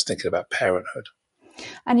hobby or just thinking about parenthood.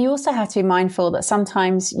 And you also have to be mindful that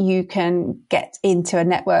sometimes you can get into a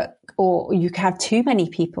network, or you can have too many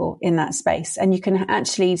people in that space, and you can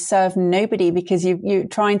actually serve nobody because you're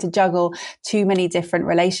trying to juggle too many different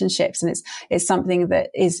relationships. And it's something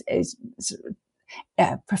that is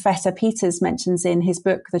Professor Peters mentions in his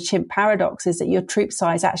book, The Chimp Paradox, is that your troop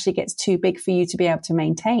size actually gets too big for you to be able to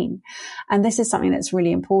maintain. And this is something that's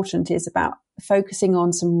really important, is about focusing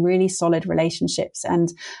on some really solid relationships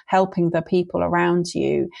and helping the people around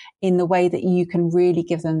you in the way that you can really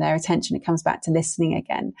give them their attention. It comes back to listening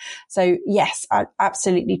again. So yes,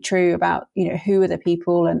 absolutely true about, who are the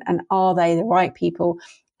people and are they the right people?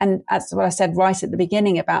 And that's what I said right at the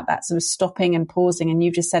beginning about that sort of stopping and pausing. And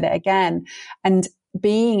you just said it again. And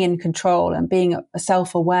being in control and being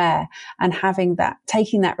self-aware and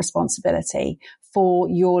taking that responsibility for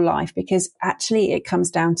your life, because actually it comes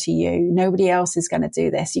down to you. Nobody else is going to do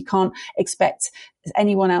this. You can't expect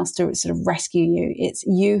anyone else to sort of rescue you. It's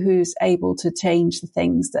you who's able to change the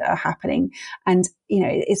things that are happening. And,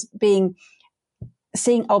 it's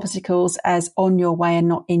seeing obstacles as on your way and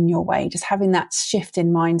not in your way, just having that shift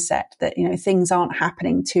in mindset that, things aren't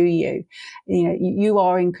happening to you. You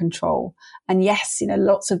are in control. And yes,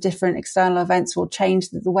 lots of different external events will change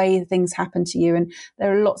the way things happen to you. And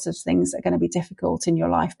there are lots of things that are going to be difficult in your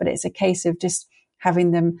life, but it's a case of just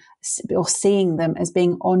having them or seeing them as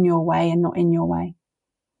being on your way and not in your way.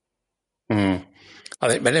 I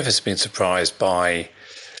think many of us have been surprised by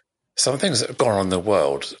some things that have gone on in the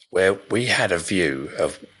world where we had a view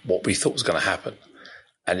of what we thought was going to happen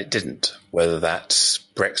and it didn't, whether that's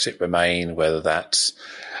Brexit, Remain, whether that's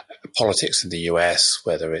politics in the US,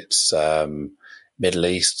 whether it's Middle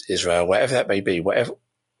East, Israel, whatever that may be, whatever.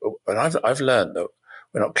 And I've learned that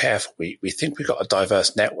we're not careful. We think we've got a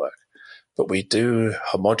diverse network, but we do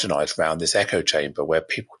homogenize around this echo chamber where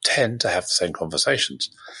people tend to have the same conversations,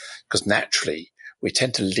 because naturally we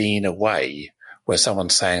tend to lean away where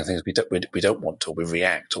someone's saying things we don't want to, or we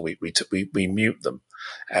react, or we mute them,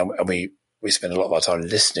 and we spend a lot of our time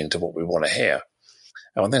listening to what we want to hear.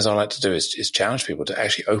 And one of the things I like to do is challenge people to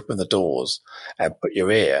actually open the doors and put your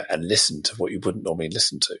ear and listen to what you wouldn't normally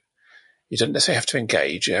listen to. You don't necessarily have to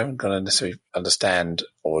engage. You haven't got to necessarily understand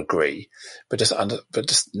or agree, but just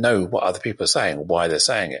know what other people are saying, or why they're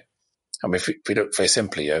saying it. I mean, if we look very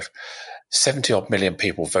simply, you have 70 odd million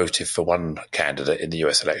people voted for one candidate in the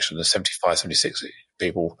US election, and 76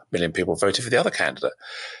 million people voted for the other candidate.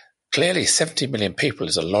 Clearly, 70 million people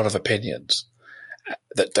is a lot of opinions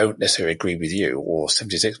that don't necessarily agree with you, or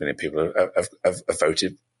 76 million people have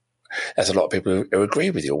voted. That's a lot of people who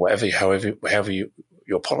agree with you, or however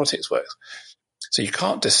your politics works. So you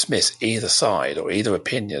can't dismiss either side or either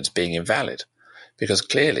opinion as being invalid, because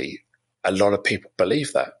clearly a lot of people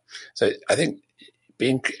believe that. So I think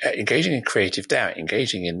engaging in creative doubt,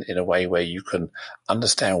 engaging in a way where you can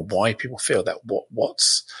understand why people feel that,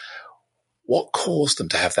 what caused them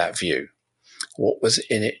to have that view, what was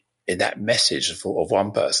in it, in that message of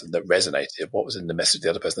one person that resonated, what was in the message of the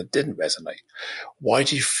other person that didn't resonate. Why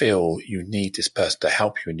do you feel you need this person to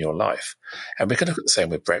help you in your life? And we can look at the same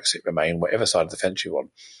with Brexit, Remain, whatever side of the fence you're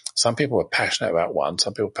on. Some people are passionate about one,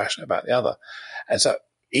 some people are passionate about the other. And so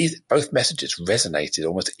both messages resonated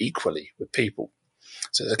almost equally with people.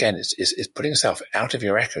 So again, it's putting yourself out of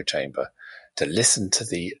your echo chamber to listen to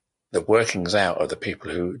the workings out of the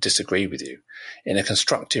people who disagree with you in a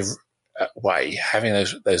constructive way, having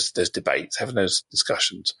those debates, having those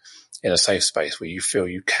discussions in a safe space where you feel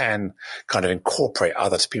you can kind of incorporate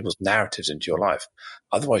other people's narratives into your life.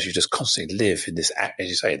 Otherwise, you just constantly live in this, as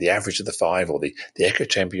you say, the average of the 5 or the echo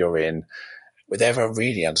chamber you're in, without ever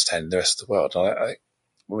really understanding the rest of the world. And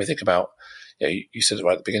when we think about, you said it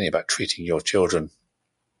right at the beginning about treating your children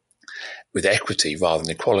with equity rather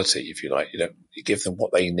than equality, if you like. You give them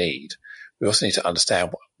what they need. We also need to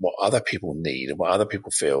understand what other people need and what other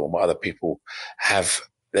people feel and what other people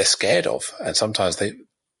they're scared of. And sometimes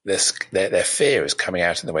their fear is coming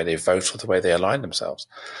out in the way they vote or the way they align themselves.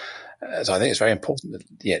 So I think it's very important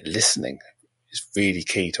that listening is really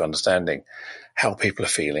key to understanding how people are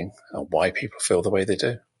feeling and why people feel the way they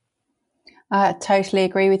do. I totally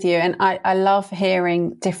agree with you. And I love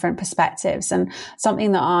hearing different perspectives. And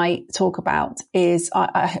something that I talk about is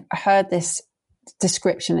I heard this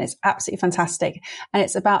description. It's absolutely fantastic. And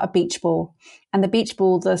it's about a beach ball. And the beach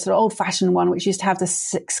ball, the sort of old fashioned one, which used to have the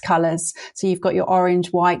 6 colours. So you've got your orange,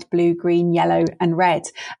 white, blue, green, yellow, and red.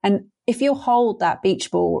 And if you hold that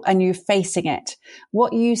beach ball and you're facing it,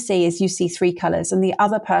 what you see 3 colours, and the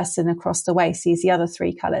other person across the way sees the other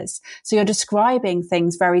 3 colours. So you're describing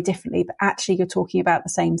things very differently, but actually you're talking about the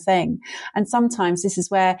same thing. And sometimes this is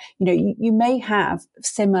where, you may have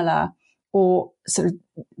similar or sort of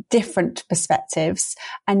different perspectives,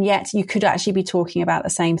 and yet you could actually be talking about the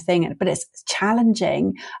same thing. But it's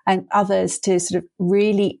challenging and others to sort of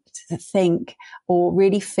really think or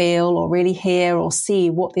really feel or really hear or see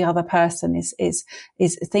what the other person is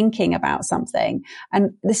thinking about something.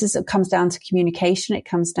 And it comes down to communication. It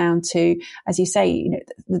comes down to, as you say,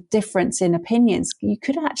 the difference in opinions. You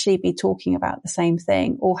could actually be talking about the same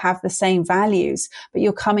thing or have the same values, but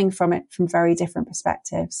you're coming from it from very different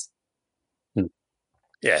perspectives.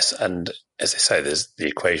 Yes, and as they say, the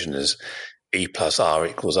equation is E plus R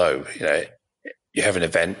equals O. You have an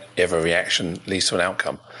event, you have a reaction, leads to an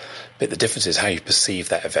outcome. But the difference is how you perceive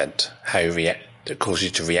that event, how you react. It causes you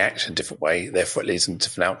to react in a different way, therefore it leads to a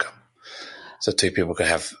different outcome. So 2 people can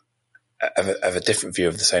have a different view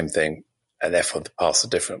of the same thing, and therefore the paths are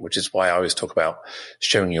different, which is why I always talk about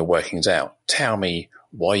showing your workings out. Tell me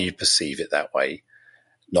why you perceive it that way,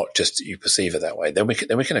 not just that you perceive it that way. Then we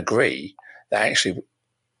can agree that actually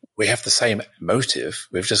we have the same motive.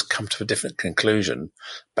 We've just come to a different conclusion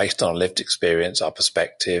based on lived experience, our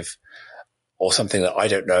perspective, or something that I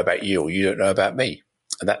don't know about you or you don't know about me.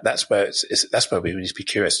 And that's where that's where we need to be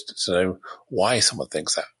curious to know why someone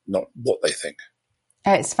thinks that, not what they think.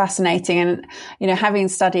 It's fascinating. And, having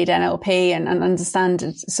studied NLP and understand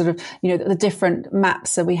sort of, the different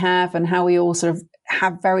maps that we have and how we all sort of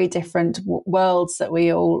have very different worlds that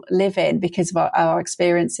we all live in because of our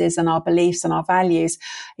experiences and our beliefs and our values.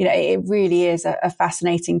 It really is a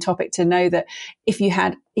fascinating topic to know that if you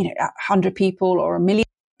had, 100 people or 1 million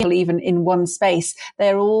people even in one space,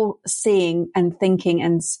 they're all seeing and thinking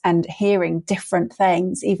and hearing different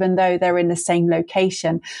things, even though they're in the same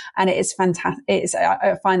location. And it is fantastic.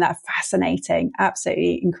 I find that fascinating,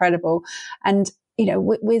 absolutely incredible. And,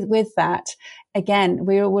 with that, again,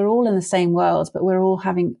 we're all in the same world, but we're all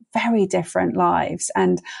having very different lives.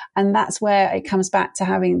 And that's where it comes back to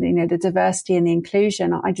having, the diversity and the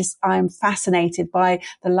inclusion. I'm fascinated by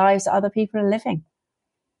the lives that other people are living.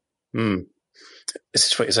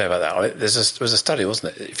 This is what you say about that. There was a study,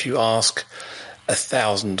 wasn't it? If you ask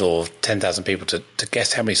 1,000 or 10,000 people to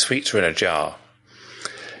guess how many sweets are in a jar,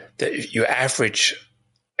 that you average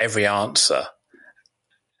every answer,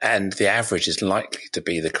 and the average is likely to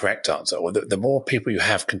be the correct answer. Or the more people you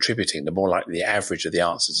have contributing, the more likely the average of the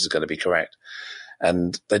answers is going to be correct.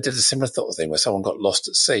 And they did a similar sort of thing where someone got lost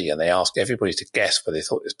at sea and they asked everybody to guess where they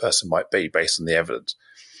thought this person might be based on the evidence.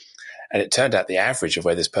 And it turned out the average of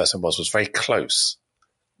where this person was very close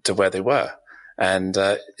to where they were. And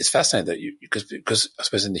it's fascinating that because I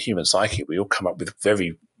suppose in the human psyche, we all come up with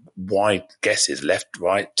very wide guesses, left,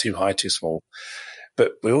 right, too high, too small.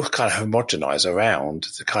 But we all kind of homogenize around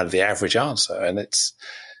the average answer. And it's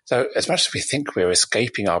so as much as we think we're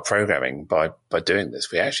escaping our programming by doing this,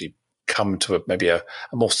 we actually come to maybe a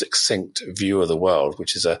more succinct view of the world,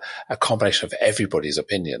 which is a combination of everybody's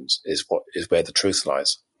opinions is where the truth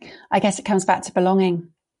lies. I guess it comes back to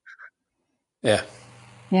belonging. Yeah.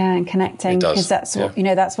 Yeah, and connecting, because that's what,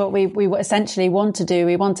 that's what we essentially want to do.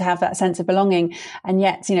 We want to have that sense of belonging. And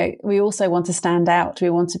yet, we also want to stand out. We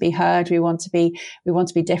want to be heard. We want to be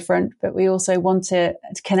different, but we also want to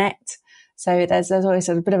connect. So there's always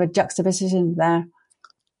a bit of a juxtaposition there.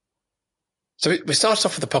 So we started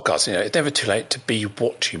off with the podcast, it's never too late to be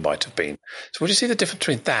what you might have been. So would you see the difference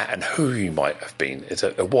between that and who you might have been? Is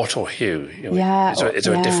it a what or who? Is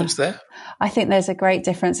there a difference there? I think there's a great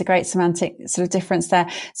difference, a great semantic sort of difference there.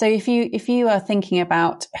 So if you are thinking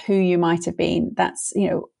about who you might have been, that's,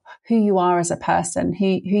 who you are as a person, who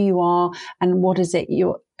you are and what is it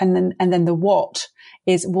and then the what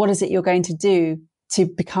is it you're going to do to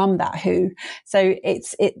become that who. So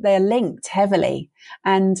they're linked heavily.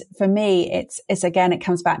 And for me, it's again, it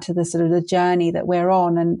comes back to the sort of the journey that we're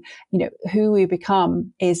on, and, who we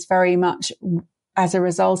become is very much as a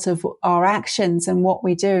result of our actions and what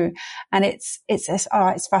we do. And it's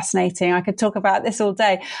fascinating. I could talk about this all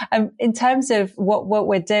day. In terms of what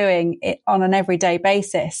we're doing on an everyday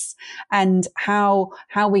basis and how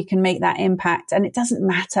we can make that impact. And it doesn't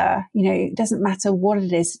matter, it doesn't matter what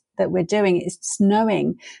it is that we're doing. It's just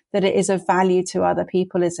knowing that it is of value to other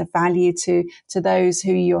people, it's of value to those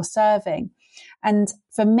who you're serving. And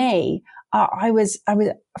for me, I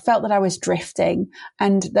felt that I was drifting,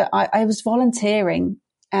 and that I was volunteering,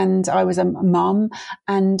 and I was a mum,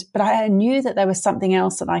 but I knew that there was something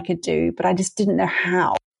else that I could do, but I just didn't know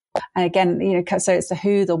how. And again, so it's the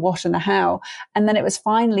who, the what, and the how. And then it was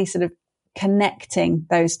finally sort of connecting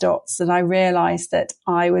those dots that I realized that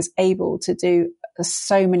I was able to do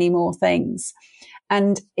so many more things.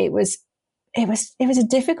 And it was a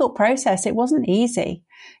difficult process. It wasn't easy.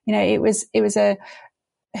 It was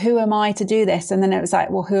who am I to do this? And then it was like,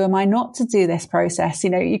 well, who am I not to do this process?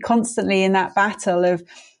 You're constantly in that battle of,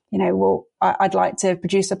 well, I'd like to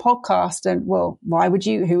produce a podcast, and well,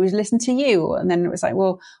 who would listen to you? And then it was like,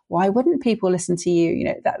 well, why wouldn't people listen to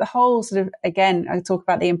you? That the whole sort of, again, I talk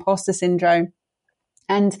about the imposter syndrome.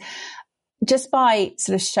 And just by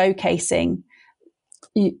sort of showcasing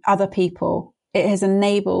other people, it has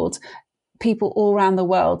enabled people all around the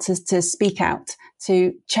world to speak out,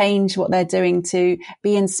 to change what they're doing, to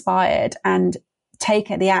be inspired and take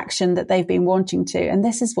the action that they've been wanting to. And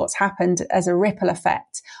this is what's happened as a ripple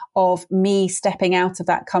effect of me stepping out of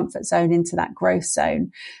that comfort zone into that growth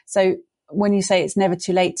zone. So when you say it's never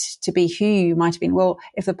too late to be who you might have been, well,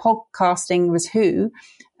 if the podcasting was who,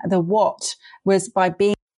 the what was by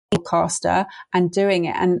being podcaster and doing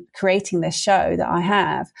it and creating this show that I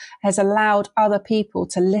have has allowed other people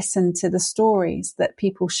to listen to the stories that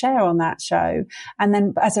people share on that show. And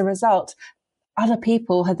then as a result, other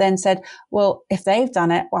people have then said, well, if they've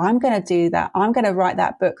done it, well, I'm going to do that. I'm going to write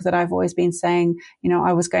that book that I've always been saying,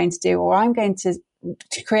 I was going to do, or I'm going to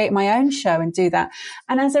create my own show and do that.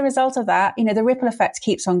 And as a result of that, the ripple effect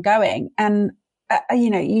keeps on going. And,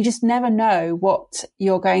 you just never know what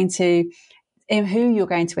you're going to, who you're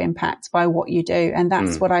going to impact by what you do. And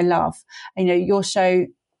that's what I love. Your show,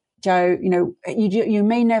 Joe, you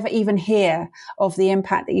may never even hear of the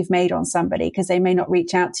impact that you've made on somebody because they may not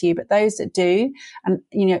reach out to you, but those that do, and,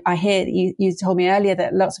 I hear that you told me earlier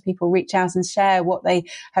that lots of people reach out and share what they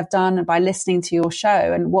have done by listening to your show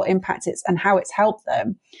and what impact it's and how it's helped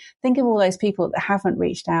them. Think of all those people that haven't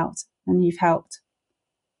reached out and you've helped.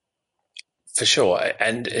 For sure.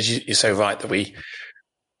 And as you're so right that we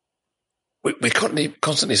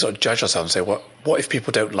constantly sort of judge ourselves and say, what if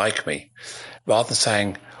people don't like me? Rather than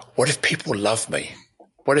saying, what if people love me?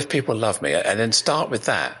 What if people love me? And then start with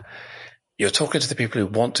that. You're talking to the people who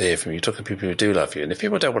want to hear from you. You're talking to people who do love you. And if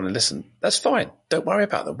people don't want to listen, that's fine. Don't worry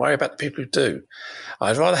about them. Worry about the people who do.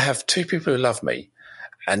 I'd rather have 2 people who love me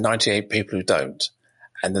and 98 people who don't.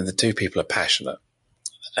 And then the 2 people are passionate.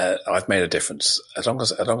 I've made a difference. As long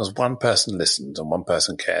as one person listens and one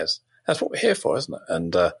person cares, that's what we're here for, isn't it?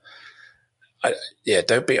 And,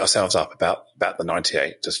 don't beat ourselves up about the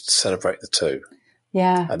 98. Just celebrate the 2.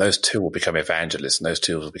 Yeah. And those 2 will become evangelists, and those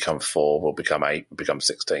 2 will become 4, will become 8, will become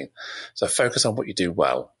 16. So focus on what you do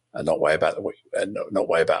well, and not worry about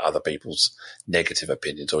other people's negative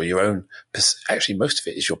opinions or your own. Actually, most of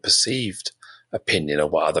it is your perceived opinion of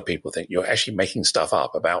what other people think. You're actually making stuff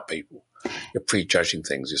up about people. You're prejudging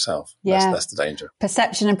things yourself. Yeah. That's the danger.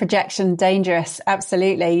 Perception and projection, dangerous.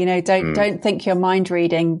 Absolutely. Don't think you're mind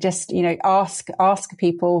reading. Just, ask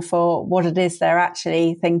people for what it is they're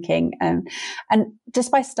actually thinking. And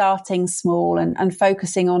just by starting small and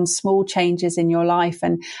focusing on small changes in your life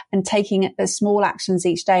and taking small actions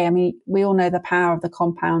each day. I mean, we all know the power of the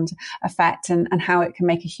compound effect and how it can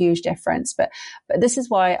make a huge difference. But this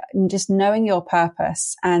is why just knowing your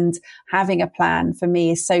purpose and having a plan for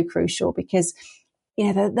me is so crucial, because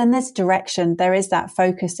then there's direction. There is that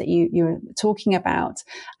focus that you're talking about,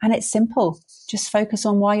 and it's simple. Just focus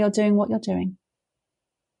on why you're doing what you're doing.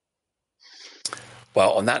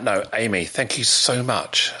 Well, on that note, Amy, thank you so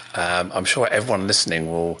much. I'm sure everyone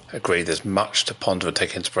listening will agree there's much to ponder and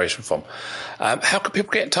take inspiration from. How can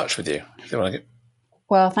people get in touch with you if they want to get?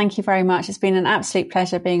 Well, thank you very much. It's been an absolute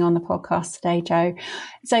pleasure being on the podcast today, Joe.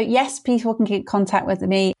 So yes, people can get in contact with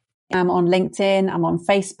me. I'm on LinkedIn, I'm on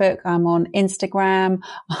Facebook, I'm on Instagram,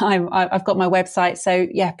 I've got my website. So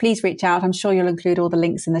yeah, please reach out. I'm sure you'll include all the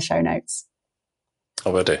links in the show notes. I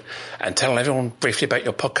will do. And tell everyone briefly about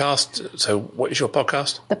your podcast. So what is your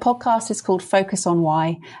podcast? The podcast is called Focus on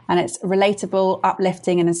Why, and it's relatable,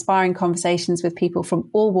 uplifting and inspiring conversations with people from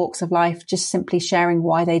all walks of life, just simply sharing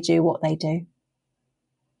why they do what they do.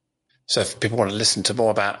 So if people want to listen to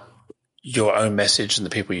more about your own message and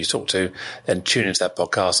the people you talk to, then tune into that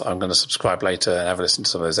podcast. I'm going to subscribe later and have a listen to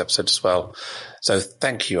some of those episodes as well. So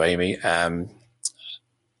thank you, Amy.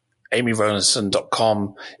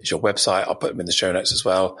 AmyRowlandson.com is your website. I'll put them in the show notes as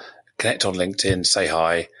well. Connect on LinkedIn, say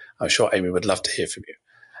hi. I'm sure Amy would love to hear from you,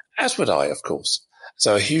 as would I, of course.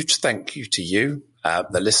 So a huge thank you to you,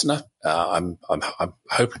 the listener. I'm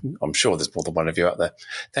hoping, I'm sure there's more than one of you out there.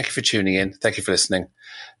 Thank you for tuning in. Thank you for listening.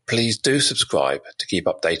 Please do subscribe to keep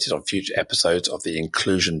updated on future episodes of the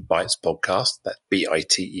Inclusion Bites podcast. That's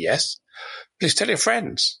BITES. Please tell your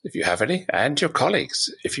friends if you have any, and your colleagues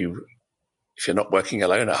if you're not working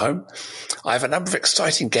alone at home. I have a number of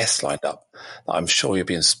exciting guests lined up that I'm sure you'll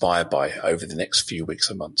be inspired by over the next few weeks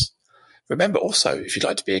and months. Remember also, if you'd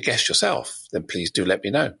like to be a guest yourself, then please do let me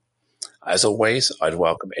know. As always, I'd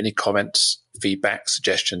welcome any comments, feedback,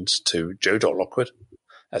 suggestions to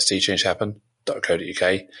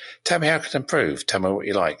joe.lockwood@seechangehappen.co.uk. Tell me how I can improve. Tell me what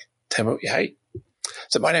you like. Tell me what you hate.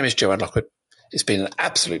 So my name is Joanne Lockwood. It's been an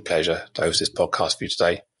absolute pleasure to host this podcast for you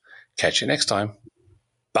today. Catch you next time.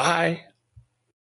 Bye.